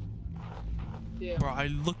 Yeah. Bro, I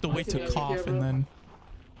looked away see to it right cough there, and bro. then.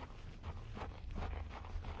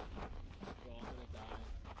 Bro, I'm gonna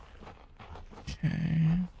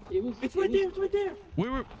die. Okay. It's right there. It's right there.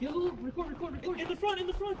 Wait. Yeah, look, record. In the front. In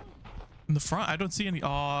the front. In the front? I don't see any. Oh,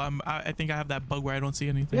 I think I have that bug where I don't see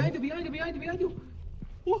anything. Behind you.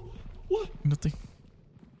 What? Nothing.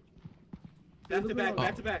 Back to back. Oh.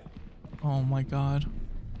 Back to back. Oh my god.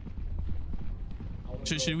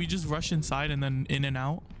 Should we just rush inside and then in and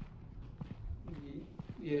out?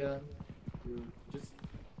 Yeah. Just.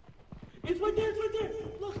 It's right there. It's right there.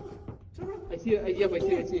 Look. Turn around. I see it. Yep, I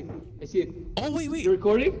see it. Oh, wait. You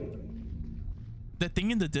recording? That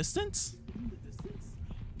thing in the distance?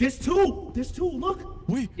 There's two. Look.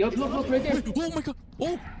 Wait. Yep, look right there. Wait. Oh my god.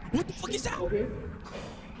 Oh, what the fuck is that? Okay.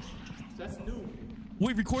 That's new.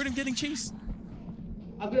 Wait, record him getting chased.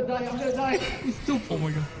 I'm gonna die. It's too. Oh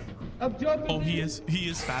my god. I'm jumping. Oh, he is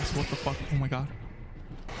fast. What the fuck? Oh my god.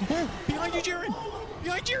 Oh, behind you, Jaren.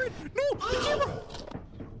 Behind Jaren. No, the camera.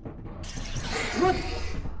 Run.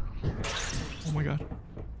 Oh my god.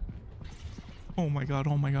 Oh my god.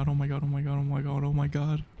 Oh my god. Oh my god. Oh my god. Oh my god. Oh my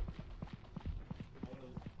god.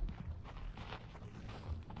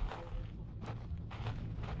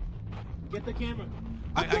 Get the camera.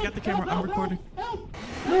 I got the camera. I'm recording. Help!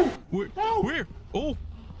 No. Where? Oh.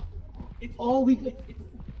 Oh, we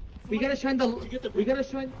gotta shine the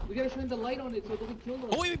light on it so it doesn't kill us.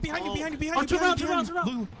 Oh wait, behind you. Oh, turn around.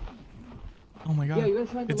 Look. Oh my god. Yeah, you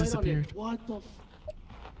gotta shine the It light on disappeared. it. What the?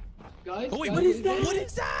 Guys. Oh wait, guys, what is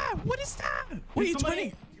that? that? What is that? Wait, it's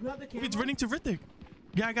running. You have the camera. It's running to Rithik.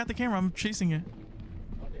 Yeah, I got the camera. I'm chasing it.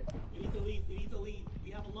 We need to leave.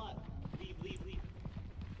 We have a lot. Leave.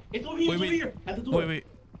 It's over here. Wait, It's wait. over here. At the door. Wait.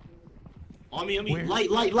 On me. Where? Light.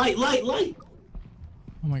 Oh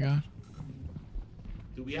my god.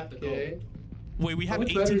 Do we have to Okay. Wait, we have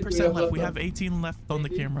much battery do we 18% have left. left We on? have 18 left on the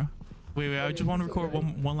 18? camera. Wait. I just want to record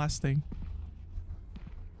one last thing.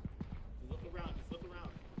 Look around. Look around.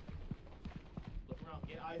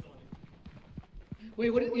 Get eyes on it. Wait,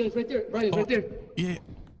 what is? Yeah, it's right there. Brian, it's right there. Yeah.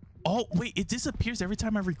 Oh wait, it disappears every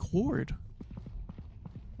time I record.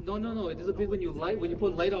 No, No. It disappears when you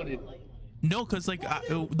put light on it. No, cause like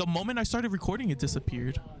the moment I started recording, it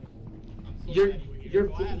disappeared. Your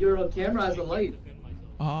camera has a light.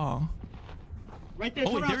 Oh. Right there.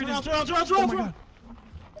 Oh, wait, there it is. Oh my god.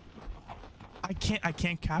 I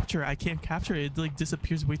can't capture. I can't capture it. It like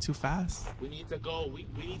disappears way too fast. We need to go. We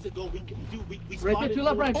need to go. We can do. We Right there, to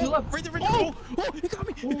left, Brian, to left. Right there, right there. Oh, it got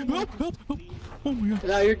me. Help. Oh my god.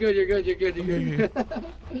 Nah, you're good. You're good.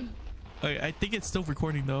 Okay. I think it's still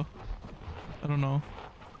recording though. I don't know.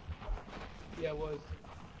 Yeah, it was.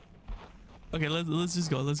 Okay, let's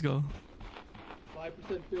just go. Let's go.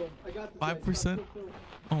 5% film. I got this. 5%?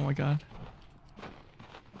 Oh my god.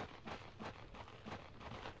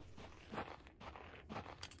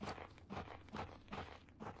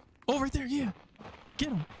 Oh, right there. Yeah. Get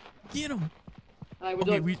him. Alright, we're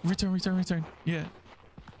Okay, done. return. Yeah.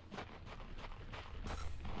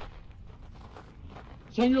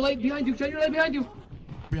 Shine your light behind you.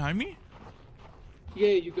 Behind me? Yeah,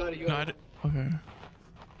 you got it. No, okay.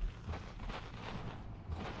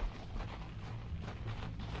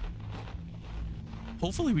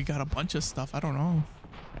 Hopefully we got a bunch of stuff. I don't know.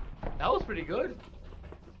 That was pretty good.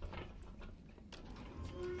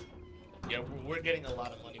 Yeah, we're getting a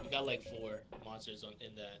lot of money. We got like 4 monsters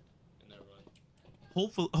in that run.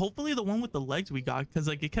 Hopefully the one with the legs we got, because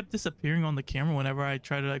like it kept disappearing on the camera whenever I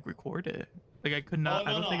tried to like record it. Like I could not.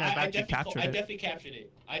 No, I don't think I've actually captured it. I definitely captured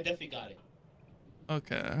it. I definitely got it.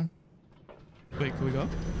 Okay. Wait, can we go?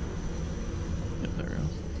 Yep, there we go.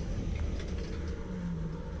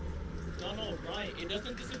 No, Ryan, it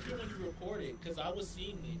doesn't disappear when you record it, because I was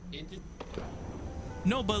seeing it. It did.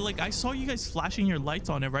 No, but like I saw you guys flashing your lights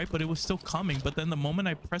on it, right? But it was still coming. But then the moment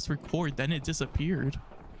I press record, then it disappeared.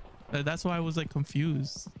 That's why I was like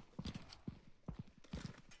confused.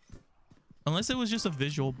 Unless it was just a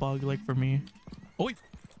visual bug, like for me. Oh wait,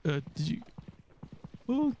 did you?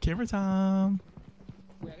 Ooh, camera time.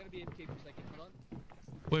 Wait, I gotta be AFK for a second. Hold on.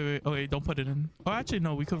 Wait. Oh wait, don't put it in. Oh, actually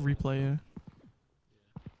no, we could replay it.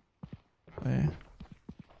 Wait.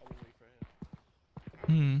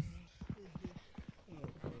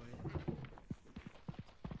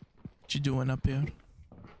 What you doing up here?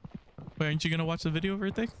 Wait, aren't you gonna watch the video,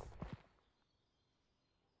 Ritik?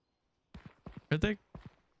 Ritik?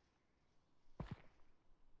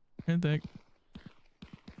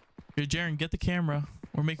 Here, Jaren, get the camera.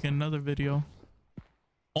 We're making another video.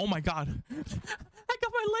 Oh my god. I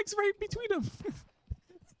got my legs right between them.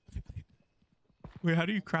 Wait, how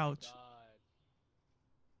do you crouch?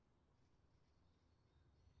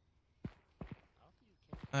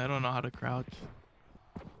 I don't know how to crouch.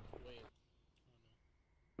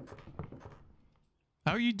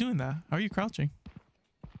 How are you doing that? How are you crouching?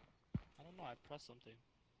 I don't know. I pressed something.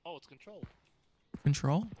 Oh, it's controlled.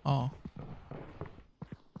 Control? Oh.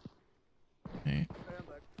 Okay.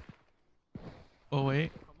 Oh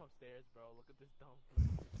wait. Come upstairs, bro. Look at this dumb.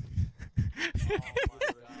 Oh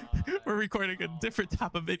my god. We're recording a different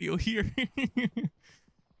type of video here.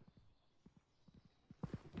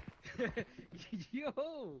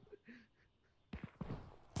 Yo!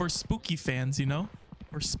 For spooky fans, you know?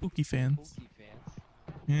 For spooky fans. Spooky fans.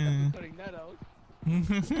 Yeah. Cutting that out.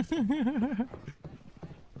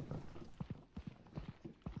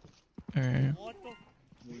 Alright. What the?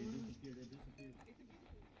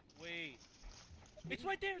 Wait. It's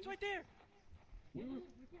right there. It's right there.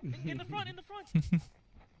 In the front. In the front. In the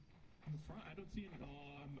front? I don't see it. Oh,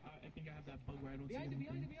 I think I have that bug where I don't see anything.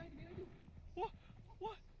 Behind you.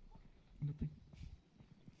 What? Nothing.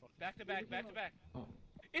 Back to back. Oh.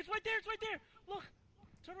 It's right there. It's right there. Look.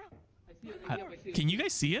 Turn around. I see it. Can you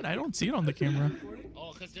guys see it? I don't see it on the camera.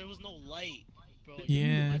 Oh, because there was no light, bro.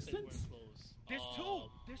 Yeah. There's two.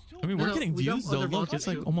 There's two. I mean, we're No, getting we got views though. other Look, monsters it's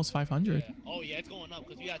like too. almost 500. Yeah. Oh, yeah, it's going up,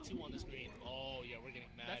 because we got 2 on the screen. Oh, yeah, we're getting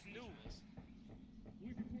mad. That's views new. from this.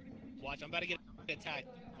 Watch, I'm about to get attacked.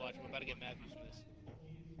 Watch, we're about to get mad views from this.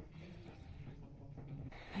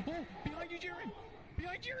 Oh, behind you, Jaren.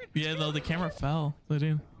 Behind Jaren. Yeah, though the camera fell.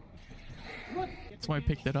 That's why I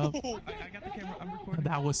picked it up. I got the camera. I'm recording.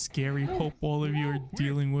 That was scary. Hope all of you are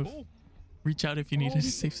dealing with. Reach out if you need a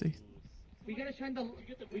safe space. We gotta shine the light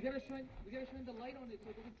on it so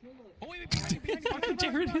it doesn't kill us. Oh wait, behind you.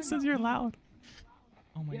 Jared, it says you're loud.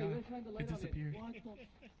 Oh my Yeah, we god. gotta shine the light It on it. disappeared.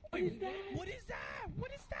 What is that?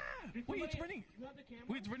 Wait, it's running.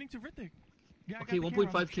 Wait, it's running to Ritik. Yeah, I got Okay, the camera.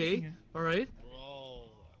 I'm 1.5k. shooting it. All right. Bro.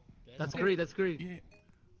 That's great. That's great. Yeah.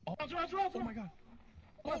 Oh, oh my god.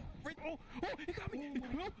 Oh, right. Oh, it got me.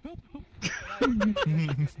 Help.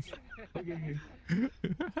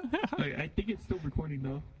 Okay. I think it's still recording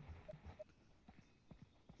though.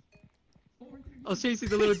 I was chasing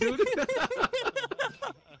the little dude.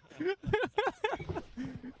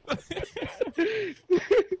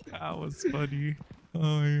 was funny.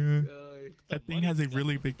 Oh yeah. That thing has a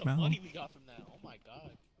really big the mouth. money we got from that. Oh my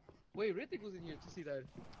god. Wait, Hrithik was in here to see that.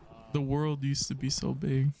 The world used to be so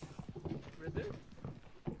big. Hrithik?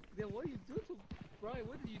 Then what did you do to Brian?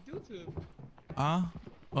 What did you do to him?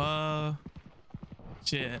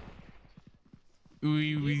 Shit.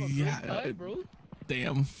 You gave him a Yeah, great time, bro.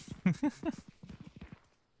 damn.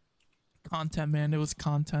 Content, man. It was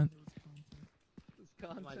content. It's Oh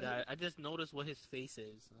my content. god. I just noticed what his face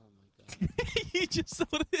is. Oh my god. You just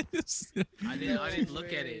noticed. I didn't No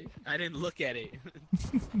look at way. it. I didn't look at it.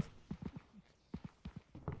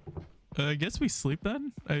 I guess we sleep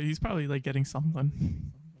then. He's probably like getting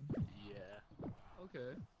something. Yeah.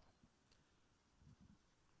 Okay.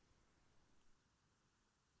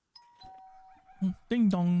 Ding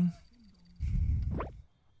dong.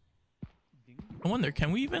 I wonder,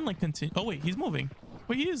 can we even like continue? Oh wait, he's moving.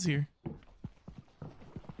 Wait, he is here.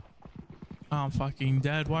 I'm fucking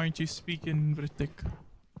dead. Why aren't you speaking, Hrithik?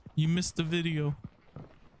 You missed the video.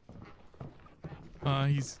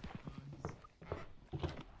 He's.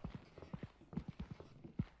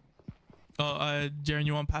 Oh, Jaren,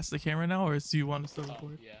 you want to pass the camera now, or do you want us to Oh,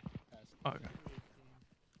 record? yeah. That's- Okay.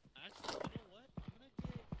 Actually, you know what?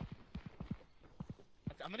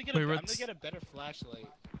 I'm gonna get. Wait, I'm gonna let's- get a better flashlight.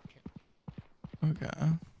 Okay.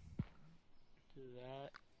 Do that,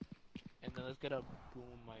 and then let's get a boom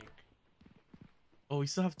mic. Oh, we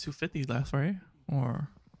still have 250 left, right? Or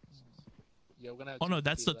Yeah, we're gonna. Have oh no,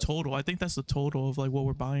 that's the 250 left. total. I think that's the total of like what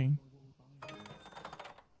we're buying.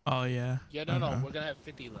 Oh yeah. Yeah, no, Okay. no, we're gonna have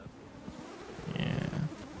 50 left. Yeah.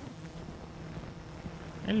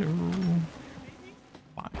 Hello.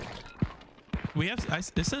 Fine. We have.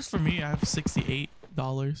 It says for me, I have $68.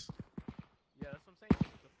 Yeah, that's what I'm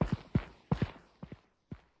saying.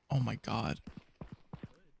 Oh my god.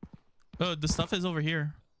 Oh, the stuff is over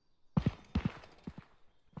here.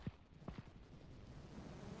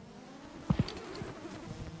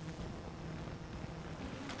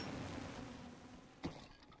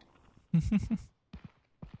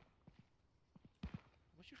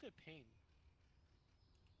 What you could paint?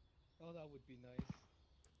 Oh, that would be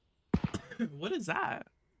nice. What is that?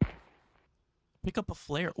 Pick up a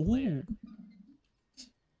flare. Ooh.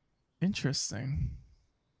 Interesting.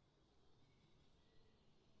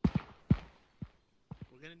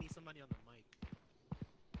 We're gonna need somebody on the mic.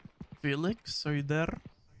 Felix, are you there?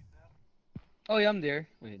 Oh yeah, I'm there.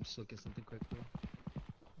 Wait, just look at something quick, bro.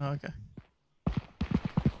 Okay.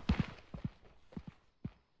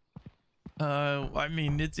 I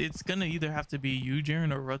mean, it's gonna either have to be you,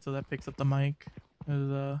 Jaren, or Ruto that picks up the mic.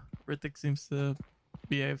 Cause Hrithik seems to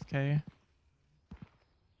be AFK. Shit.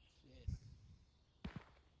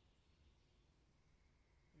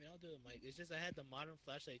 I mean, I'll do the mic. It's just I had the modern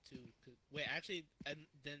flashlight too. Wait, actually, and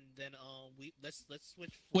then we let's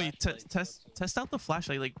switch. Wait, test out the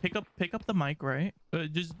flashlight. Like pick up the mic, right?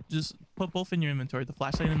 Just put both in your inventory, the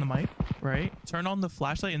flashlight and the mic, right? Turn on the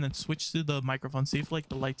flashlight and then switch to the microphone. See if like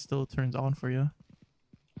the light still turns on for you.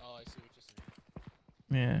 Oh, I see what you're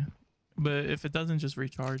saying. Yeah, but if it doesn't, just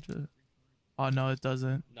recharge it. Oh no, it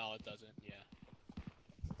doesn't. No, it doesn't. Yeah.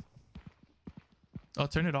 Oh,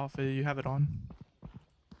 turn it off. You have it on.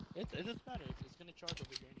 It doesn't matter. It's gonna charge over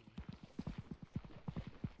here anyway.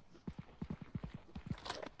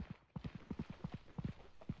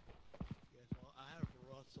 Yes, well, I have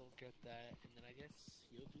Russell get that, and then I guess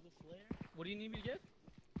you'll do the flare. What do you need me to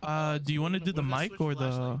get? Do you want to do the mic or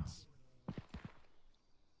the? flashlights.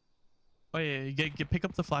 Oh yeah, pick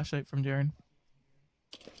up the flashlight from Jaren.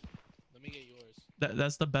 Let me get yours.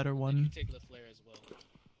 That's the better Then you one. take the flare as well.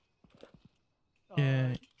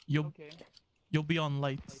 Yeah, you'll Okay. you'll be on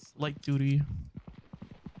light duty.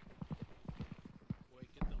 Wait,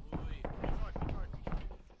 get the wait.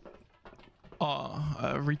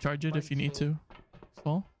 Recharge. Recharge it if you need Mine's to.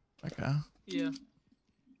 Full? Okay. Yeah.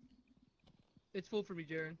 It's full for me,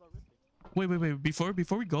 Jaren. Wait. Before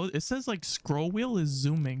we go, it says like scroll wheel is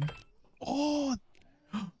zooming.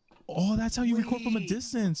 Oh, that's how you record from a Wait.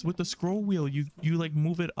 distance with the scroll wheel. You like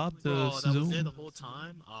move it up to Oh, that was there zoom. the whole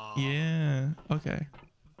time? Oh. Yeah. Okay.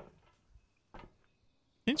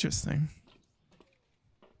 Interesting.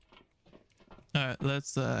 All right,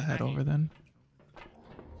 let's head over then.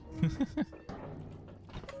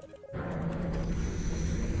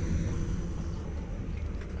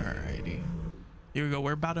 Alrighty. Here we go.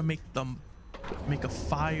 We're about to make a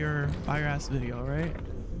fire ass video, right?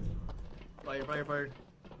 Fire.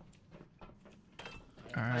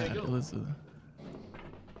 All right, go. let's.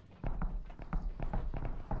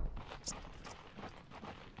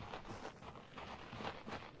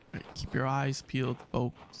 Alright, keep your eyes peeled,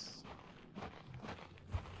 folks.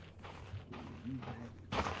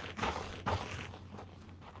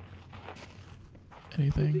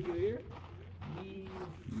 anything. You here?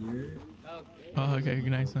 Here. Okay. Oh, okay,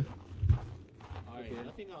 nice. Alright,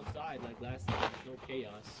 nothing outside like last time. No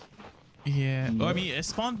chaos. Yeah. Oh, I mean, it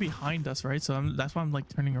spawned behind us, right? So that's why I'm like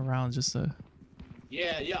turning around just to.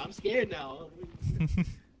 Yeah, I'm scared now.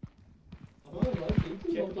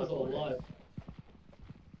 There's a lot.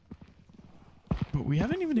 But we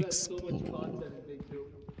haven't even There's so much explored. content in Big 2.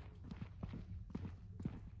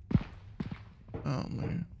 Oh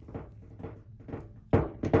man.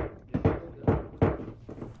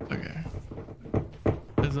 Okay.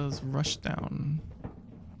 There's those rush down.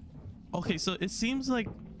 Okay, so it seems like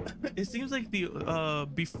the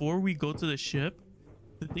before we go to the ship,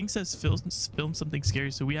 the thing says film something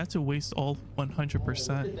scary, so we have to waste all 100%. Look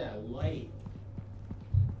at that light.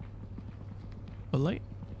 A light?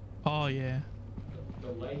 Oh yeah. The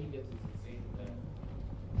light he gets is insane with that.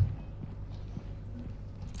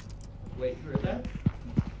 Wait, you heard that?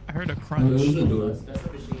 I heard a Close crunch. the door. That's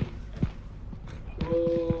a machine.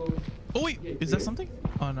 Whoa. Oh wait, is that something?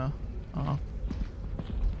 Oh no. Oh.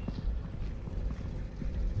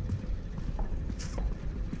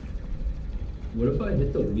 What if I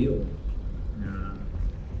hit the wheel? Nah.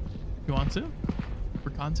 You want to? For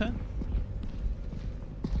content?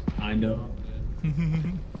 I know.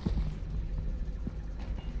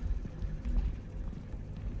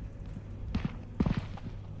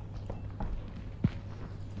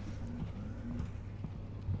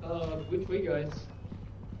 Which way, guys?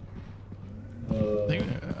 I think,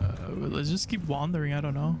 let's just keep wandering. I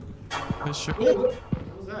don't know. Sure. What Oh,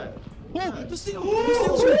 was that? whoa! The snail! The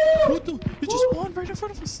snail's here! What the? It just spawned right in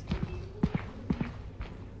front of us.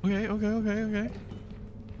 Okay. Alright,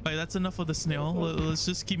 that's enough of the snail. Let's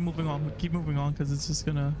just keep moving on. Keep moving on, because it's just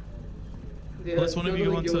gonna. Yeah, Unless one of you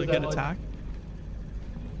definitely wants give to us get that one. attacked.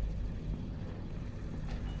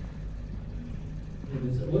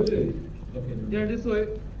 Wait. Okay. Yeah, this way.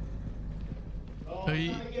 Oh, Are I'm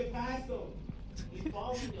you- trying to get past him. He's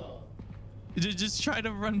following y'all. Just try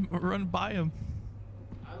to run by him.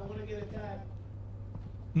 I don't want to get attacked.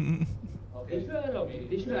 Mm-mm. They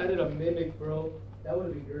should have added a mimic, bro. That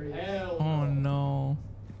would be great. Hell Oh no. no.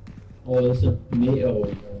 Oh, that's a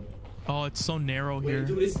mail. Oh, it's so narrow Wait, here.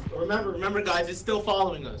 dude, remember, guys, it's still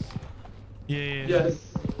following us. Yeah. Yes.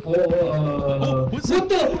 Oh, what's What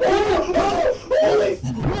that? the? Oh!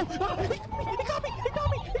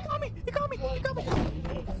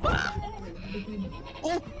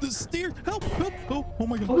 Oh, the steer! Help! Oh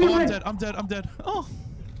my god! Okay, Oh, right. I'm dead! Oh!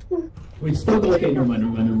 Wait, still okay. Never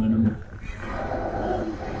mind.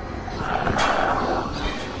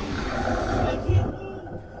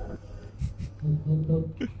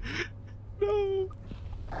 No!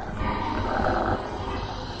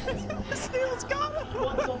 The snail's got him!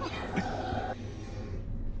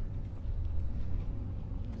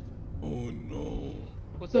 Oh no!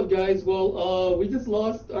 What's up, guys? Well, we just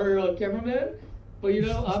lost our cameraman, but you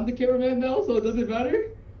know, I'm the cameraman now, so it doesn't matter.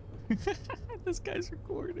 This guy's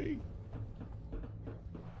recording.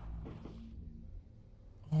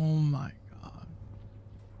 Oh my god.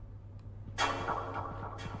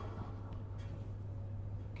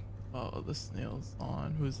 Oh, the snail's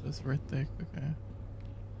on. Who's this? Ritik? Okay.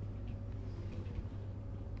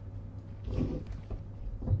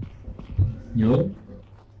 Yo.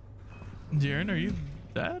 Jaren, are you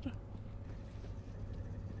dead?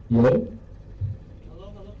 Yo. Hello,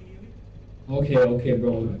 can you hear me? Okay,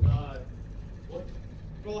 bro. God. What?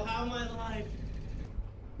 Bro, how am I alive?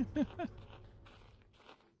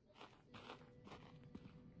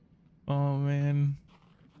 Oh man.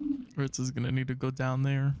 Ritz is gonna need to go down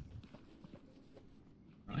there.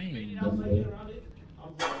 I ain't Outside, done get that. around it?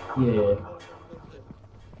 Yeah,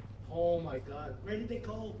 Oh my god. Where did they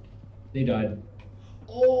go? they died.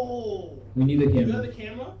 Oh! We need a You have the camera.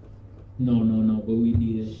 camera? No, but we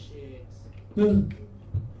need it. Shit.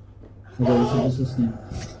 Okay, this is a snake.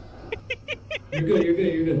 You're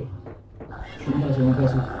good. One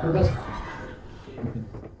pass. Okay.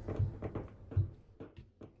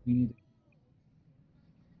 We need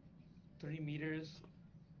 3 meters.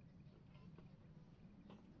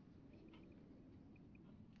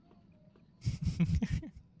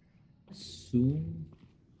 soon.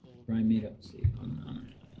 Prime made up. See.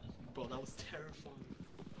 Bro, that was terrifying.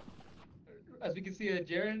 As we can see,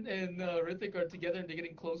 Jaren and Ritik are together and they're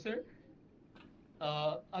getting closer.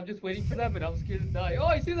 I'm just waiting for them and I'm scared to die. Oh,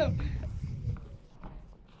 I see them!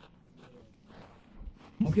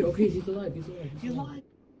 Okay, he's alive. He's alive.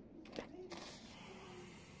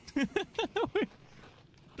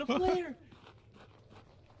 The flare.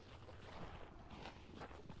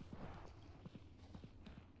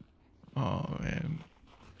 Oh man.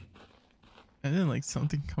 And then like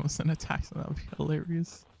something comes and attacks them. That would be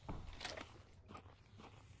hilarious.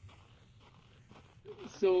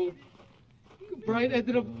 So, Brian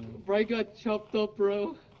got chopped up,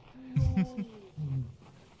 bro.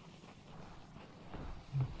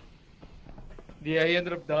 Yeah, he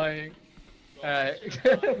ended up dying. Alright,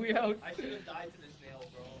 we out. I should have died to this nail,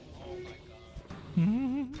 bro. Oh my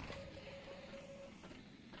god.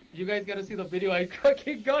 You guys gotta see the video I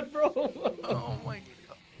fucking got, bro. Oh my god.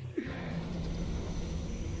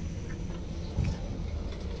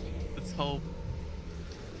 Let's hope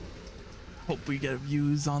we get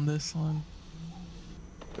views on this one.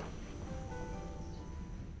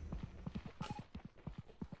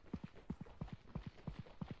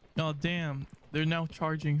 Oh damn, they're now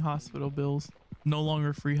charging hospital bills. No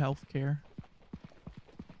longer free healthcare.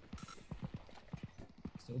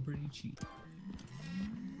 Still pretty cheap.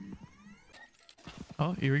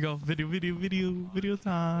 Oh, here we go. Video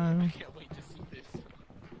time. I can't wait to see this.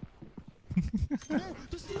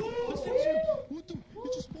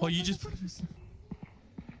 Oh, you just put this.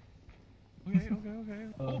 Okay.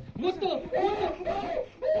 Oh. What the? No,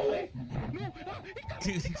 he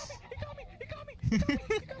got me.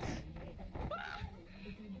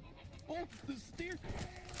 Oh, the steer.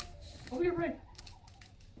 Oh, you're right.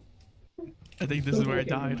 I think this is where I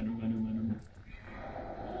died.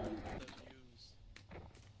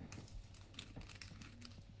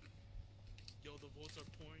 Yo, the votes are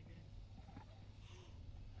pouring in.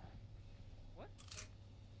 What?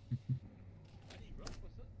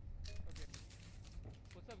 Okay.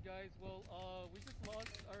 What's up, guys? Well, we just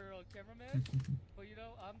lost our cameraman, but you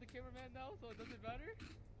know, I'm the cameraman now, so it doesn't matter.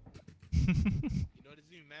 You know, it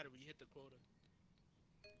doesn't even matter. We hit the quota.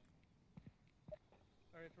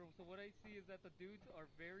 Alright, so what I see is that the dudes are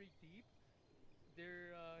very deep.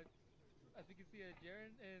 They're, as you can see,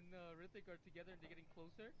 Jaren and Rithik are together and they're getting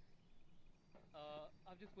closer.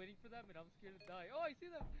 I'm just waiting for them and I'm scared to die. Oh, I see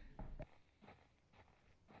them!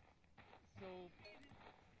 So,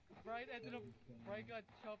 Brian got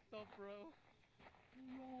chopped up, bro.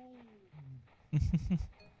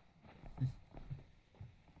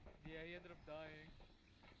 Yeah, he ended up dying.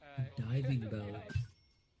 Alright. Diving bell.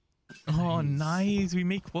 Oh, nice. We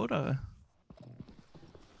make quota. I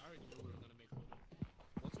already knew we were gonna make quota.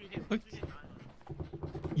 Once we hit Look. 9.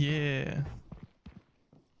 Yeah.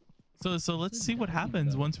 So let's see what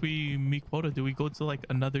happens once we meet quota. Do we go to like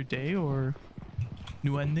another day or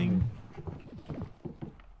new ending?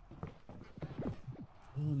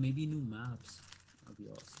 Oh, maybe new maps. That'd be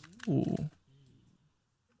awesome. Ooh.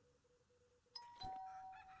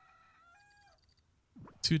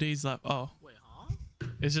 Two days left. Oh, Wait, huh?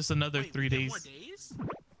 it's just another Wait, 3 we have days. more days?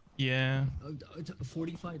 Yeah.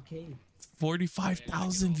 45k.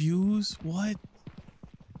 45,000 views? What?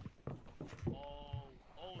 Oh,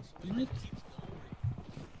 so it What? keeps going.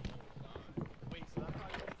 Oh god. Wait, so that's how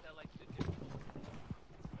you hit that like the dip.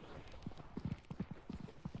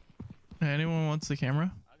 Anyone wants the camera?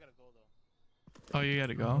 I gotta go though. Oh, you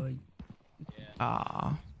gotta go. Yeah.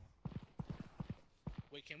 Ah.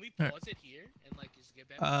 Wait, can we Alright. pause it here and like just get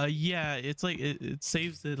back? Yeah, it's like it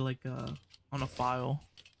saves it like on a file.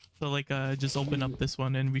 So like just open up this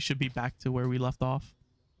one and we should be back to where we left off.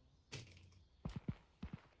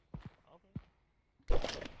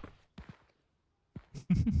 Okay.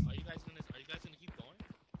 Are you guys gonna keep going?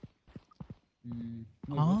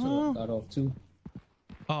 Oh. Got off too.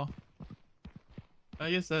 Oh.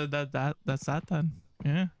 I guess that's that then.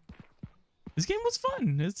 Yeah. This game was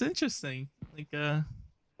fun. It's interesting. Like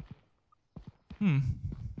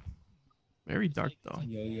very dark It's though. like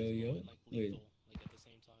Yo, yo, yo. and, like, Wait. lethal, like at the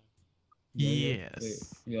same time.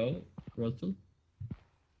 Yes. Yo, Russell.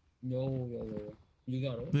 Yo. You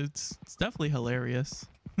got off? It's definitely hilarious.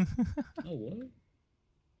 Oh, what?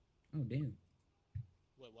 Oh, damn.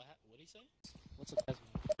 Wait, what did he say? What's up, guys?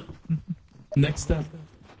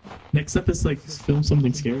 Next up is like film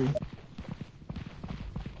something scary.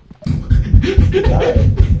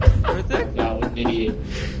 Rithik? Yeah, I was an idiot.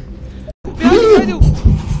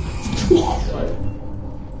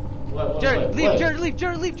 Jared, leave,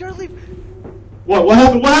 Jared, leave. What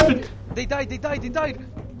happened? What happened? They died.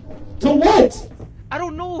 To what? I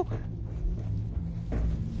don't know.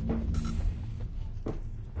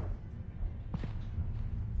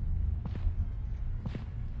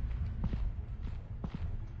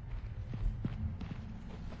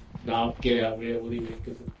 Nah, get out of here. We'll leave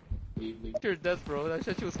it. Leave. Your death, bro. That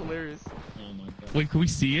shit was hilarious. Oh my god. Wait, can we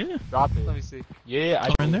see it? Drop it. Let me see. Yeah,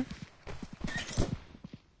 Oh, in there?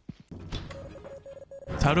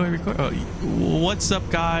 So how do I record? Oh, what's up,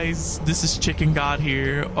 guys? This is Chicken God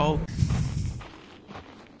here. Oh,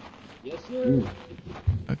 Yes, sir.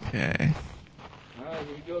 okay. Alright,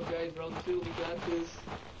 here we go, guys. Round 2, we got this.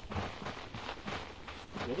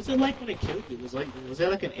 What was it like when it killed you? Was there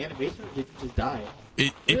like an animation, or did you just die?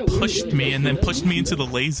 It pushed me and then pushed me into the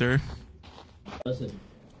laser. Listen.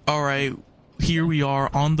 All right, here we are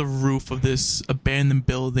on the roof of this abandoned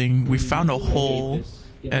building. We found a hole,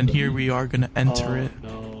 and here we are gonna enter it.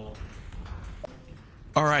 No.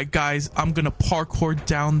 All right, guys, I'm gonna parkour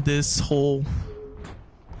down this hole.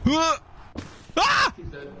 Ah!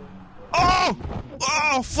 Oh!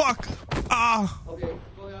 Oh! Fuck! Ah! Okay,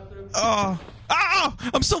 going after him. Oh! Ah!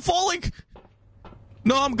 I'm still falling.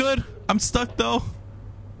 No, I'm good. I'm stuck though.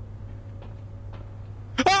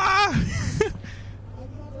 Ah!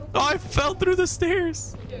 Oh, I fell through the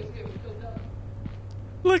stairs.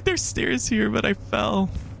 Look, there's stairs here, but I fell.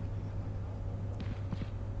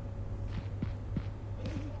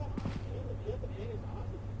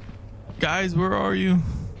 Guys, where are you?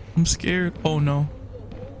 I'm scared. Oh no.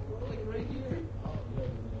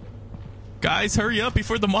 Guys, hurry up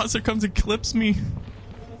before the monster comes and clips me.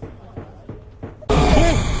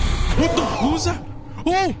 Oh! What the? Who's that?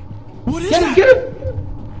 Oh! What is that? Get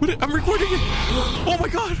him! I'm recording it. Oh my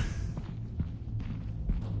god.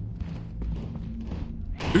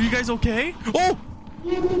 Are you guys okay? Oh!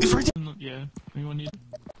 It's right there. Yeah. Anyone need?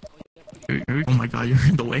 Oh my god, you're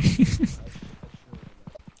in the way.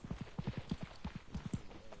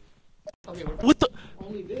 Okay, we're What the?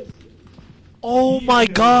 only this. Oh my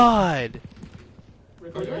god!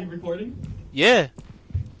 Are you recording? Yeah.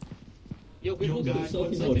 Yo, Yo, guys, Selfie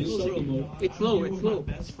what's mode, up? it's selfie mode. It's slow, it's slow.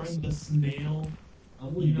 My best friend, the snail.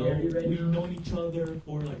 I'm with You know, Gary right we've now. known each other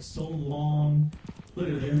for like so long. Look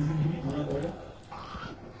at this.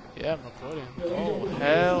 Yeah, I'm recording. Oh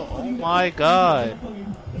hell! Oh my god!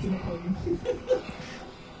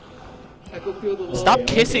 I could feel the love. Stop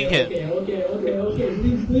kissing him. Okay,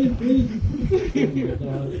 please.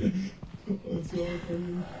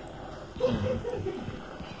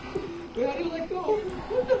 Wait, how do you let go?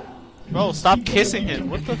 Bro, stop kissing him.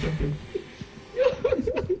 What the?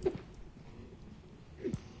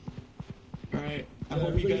 Alright, I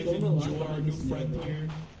hope you guys enjoy our new friend here.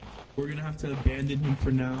 We're gonna have to abandon him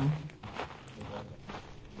for now.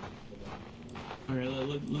 Alright,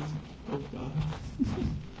 let's. Oh god.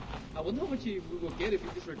 I wonder how much we will get if you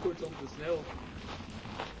just record something with Snail.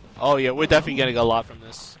 Oh yeah, we're definitely getting a lot from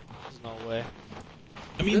this. There's no way.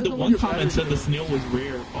 I mean, the one comment said the snail was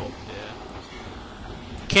rare. Oh,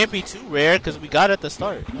 Yeah. Can't be too rare because we got it at the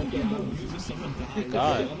start.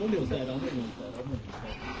 God.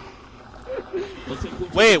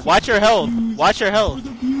 Wait, watch your health. Watch your health.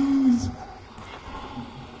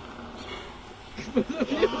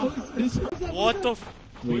 What the?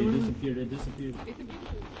 Wait, it disappeared.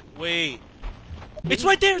 Wait. It's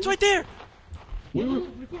right there. It's right there.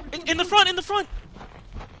 In the front. In the front.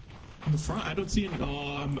 in the front, I don't see any.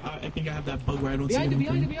 Oh, I think I have that bug where I don't Behind see you,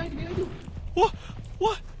 anything. behind you, behind you. What?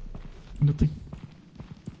 What? Nothing.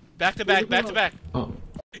 Back to back. Back to back. Oh.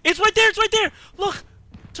 It's right there. It's right there. Look.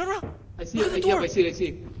 Turn around. I see Look it. at the Yeah, door. I see it. I see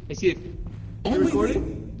it. I see it. Oh, You wait,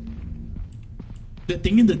 recording? The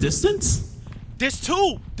thing in the distance? There's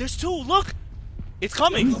two. There's two. Look. It's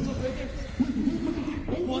coming.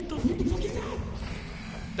 What the?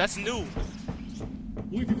 That's new.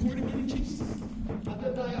 Wait, recording getting chased?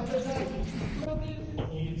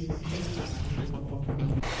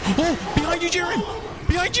 Oh, behind you, Jaren!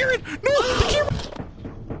 Behind Jaren! No, the camera!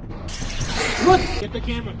 Run! Get the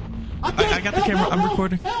camera. I got the camera. I'm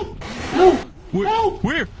recording. Help!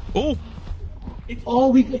 Where? Oh, Oh,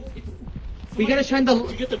 we gotta shine the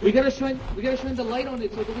we gotta shine the light on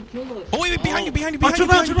it so it doesn't kill us. oh wait, behind you, behind you, Oh, behind you, turn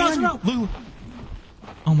around, behind turn you. around, Look.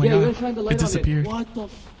 Oh my Yeah, we god, gotta shine the light it on it. disappeared. What the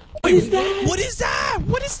f... What is that? What is that?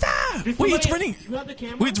 What is that? Wait, it's running. You have the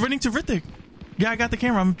camera? Wait, it's running to Rithik. Yeah, I got the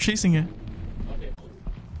camera. I'm chasing it.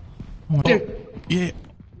 Okay. Oh, yeah.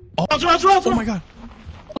 Oh, oh my god.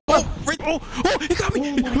 Oh, right. Oh, it got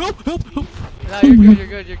me. Help, help, help. Nah, you're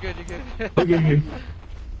good, you're good. Okay.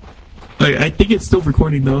 I think it's still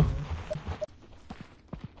recording though.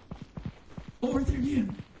 Oh, right there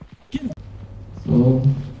again. Get him. So.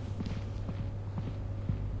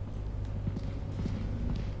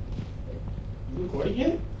 You recording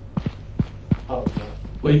yet? Oh, no.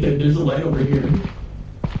 Wait, there's a light over here.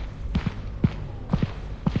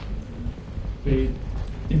 Wait,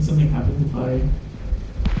 I think something happens if I.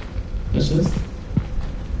 That's just.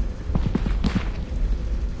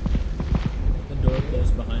 The door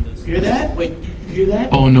closed behind us. You hear that? Wait, you hear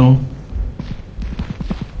that? Oh no.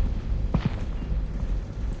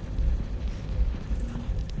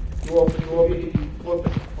 You open. Oh,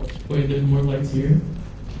 Wait, there's more lights here.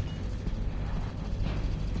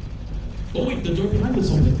 Oh wait, the door behind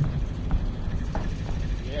us open.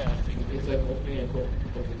 It's like opening and opening.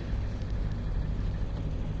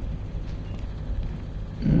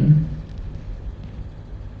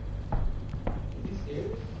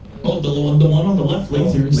 Oh, the one on the left,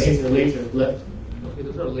 lasers. Laser, left. Okay,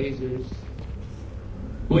 those are lasers.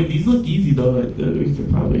 Wait, these look easy though. We could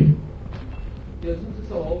probably. Yeah, this one's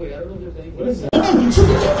just a hallway. I don't know if there's any. What is that?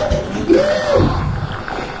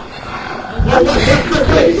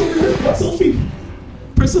 Selfie.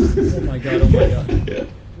 Person. Oh my god, oh my god.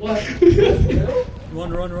 What?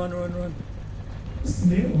 Run.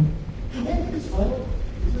 Snail.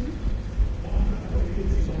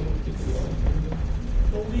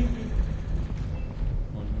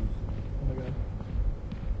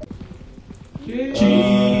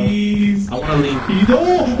 Jeez. I wanna leave.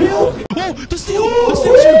 Oh, the snail! The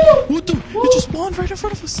snail's here! What the? It just spawned right in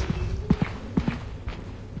front of us.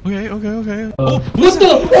 Okay. What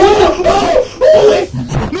the?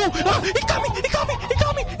 No! Ah, he got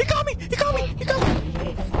me!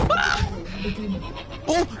 Ah!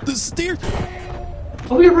 Oh, the steer!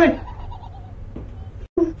 Oh, you're right.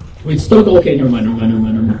 Wait, still okay, never mind.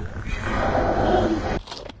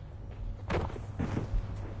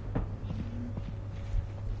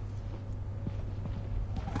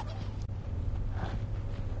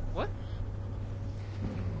 What?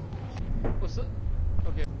 What's up?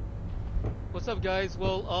 Okay. What's up, guys?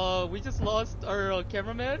 Well, we just lost our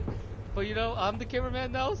cameraman, but you know, I'm the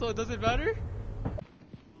cameraman now, so it doesn't matter.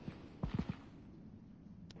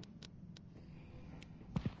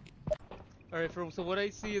 Alright, so what I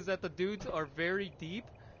see is that the dudes are very deep.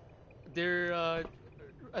 They're,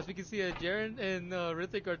 as we can see, Jaren and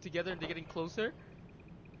Rithik are together and they're getting closer.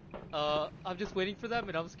 I'm just waiting for them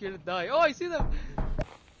and I'm scared to die. Oh, I see them!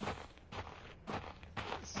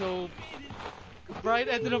 So, Brian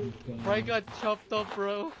got chopped up,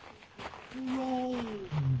 bro. No.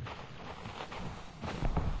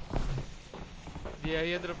 Yeah,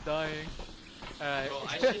 he ended up dying. Alright. Bro,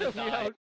 I should've died.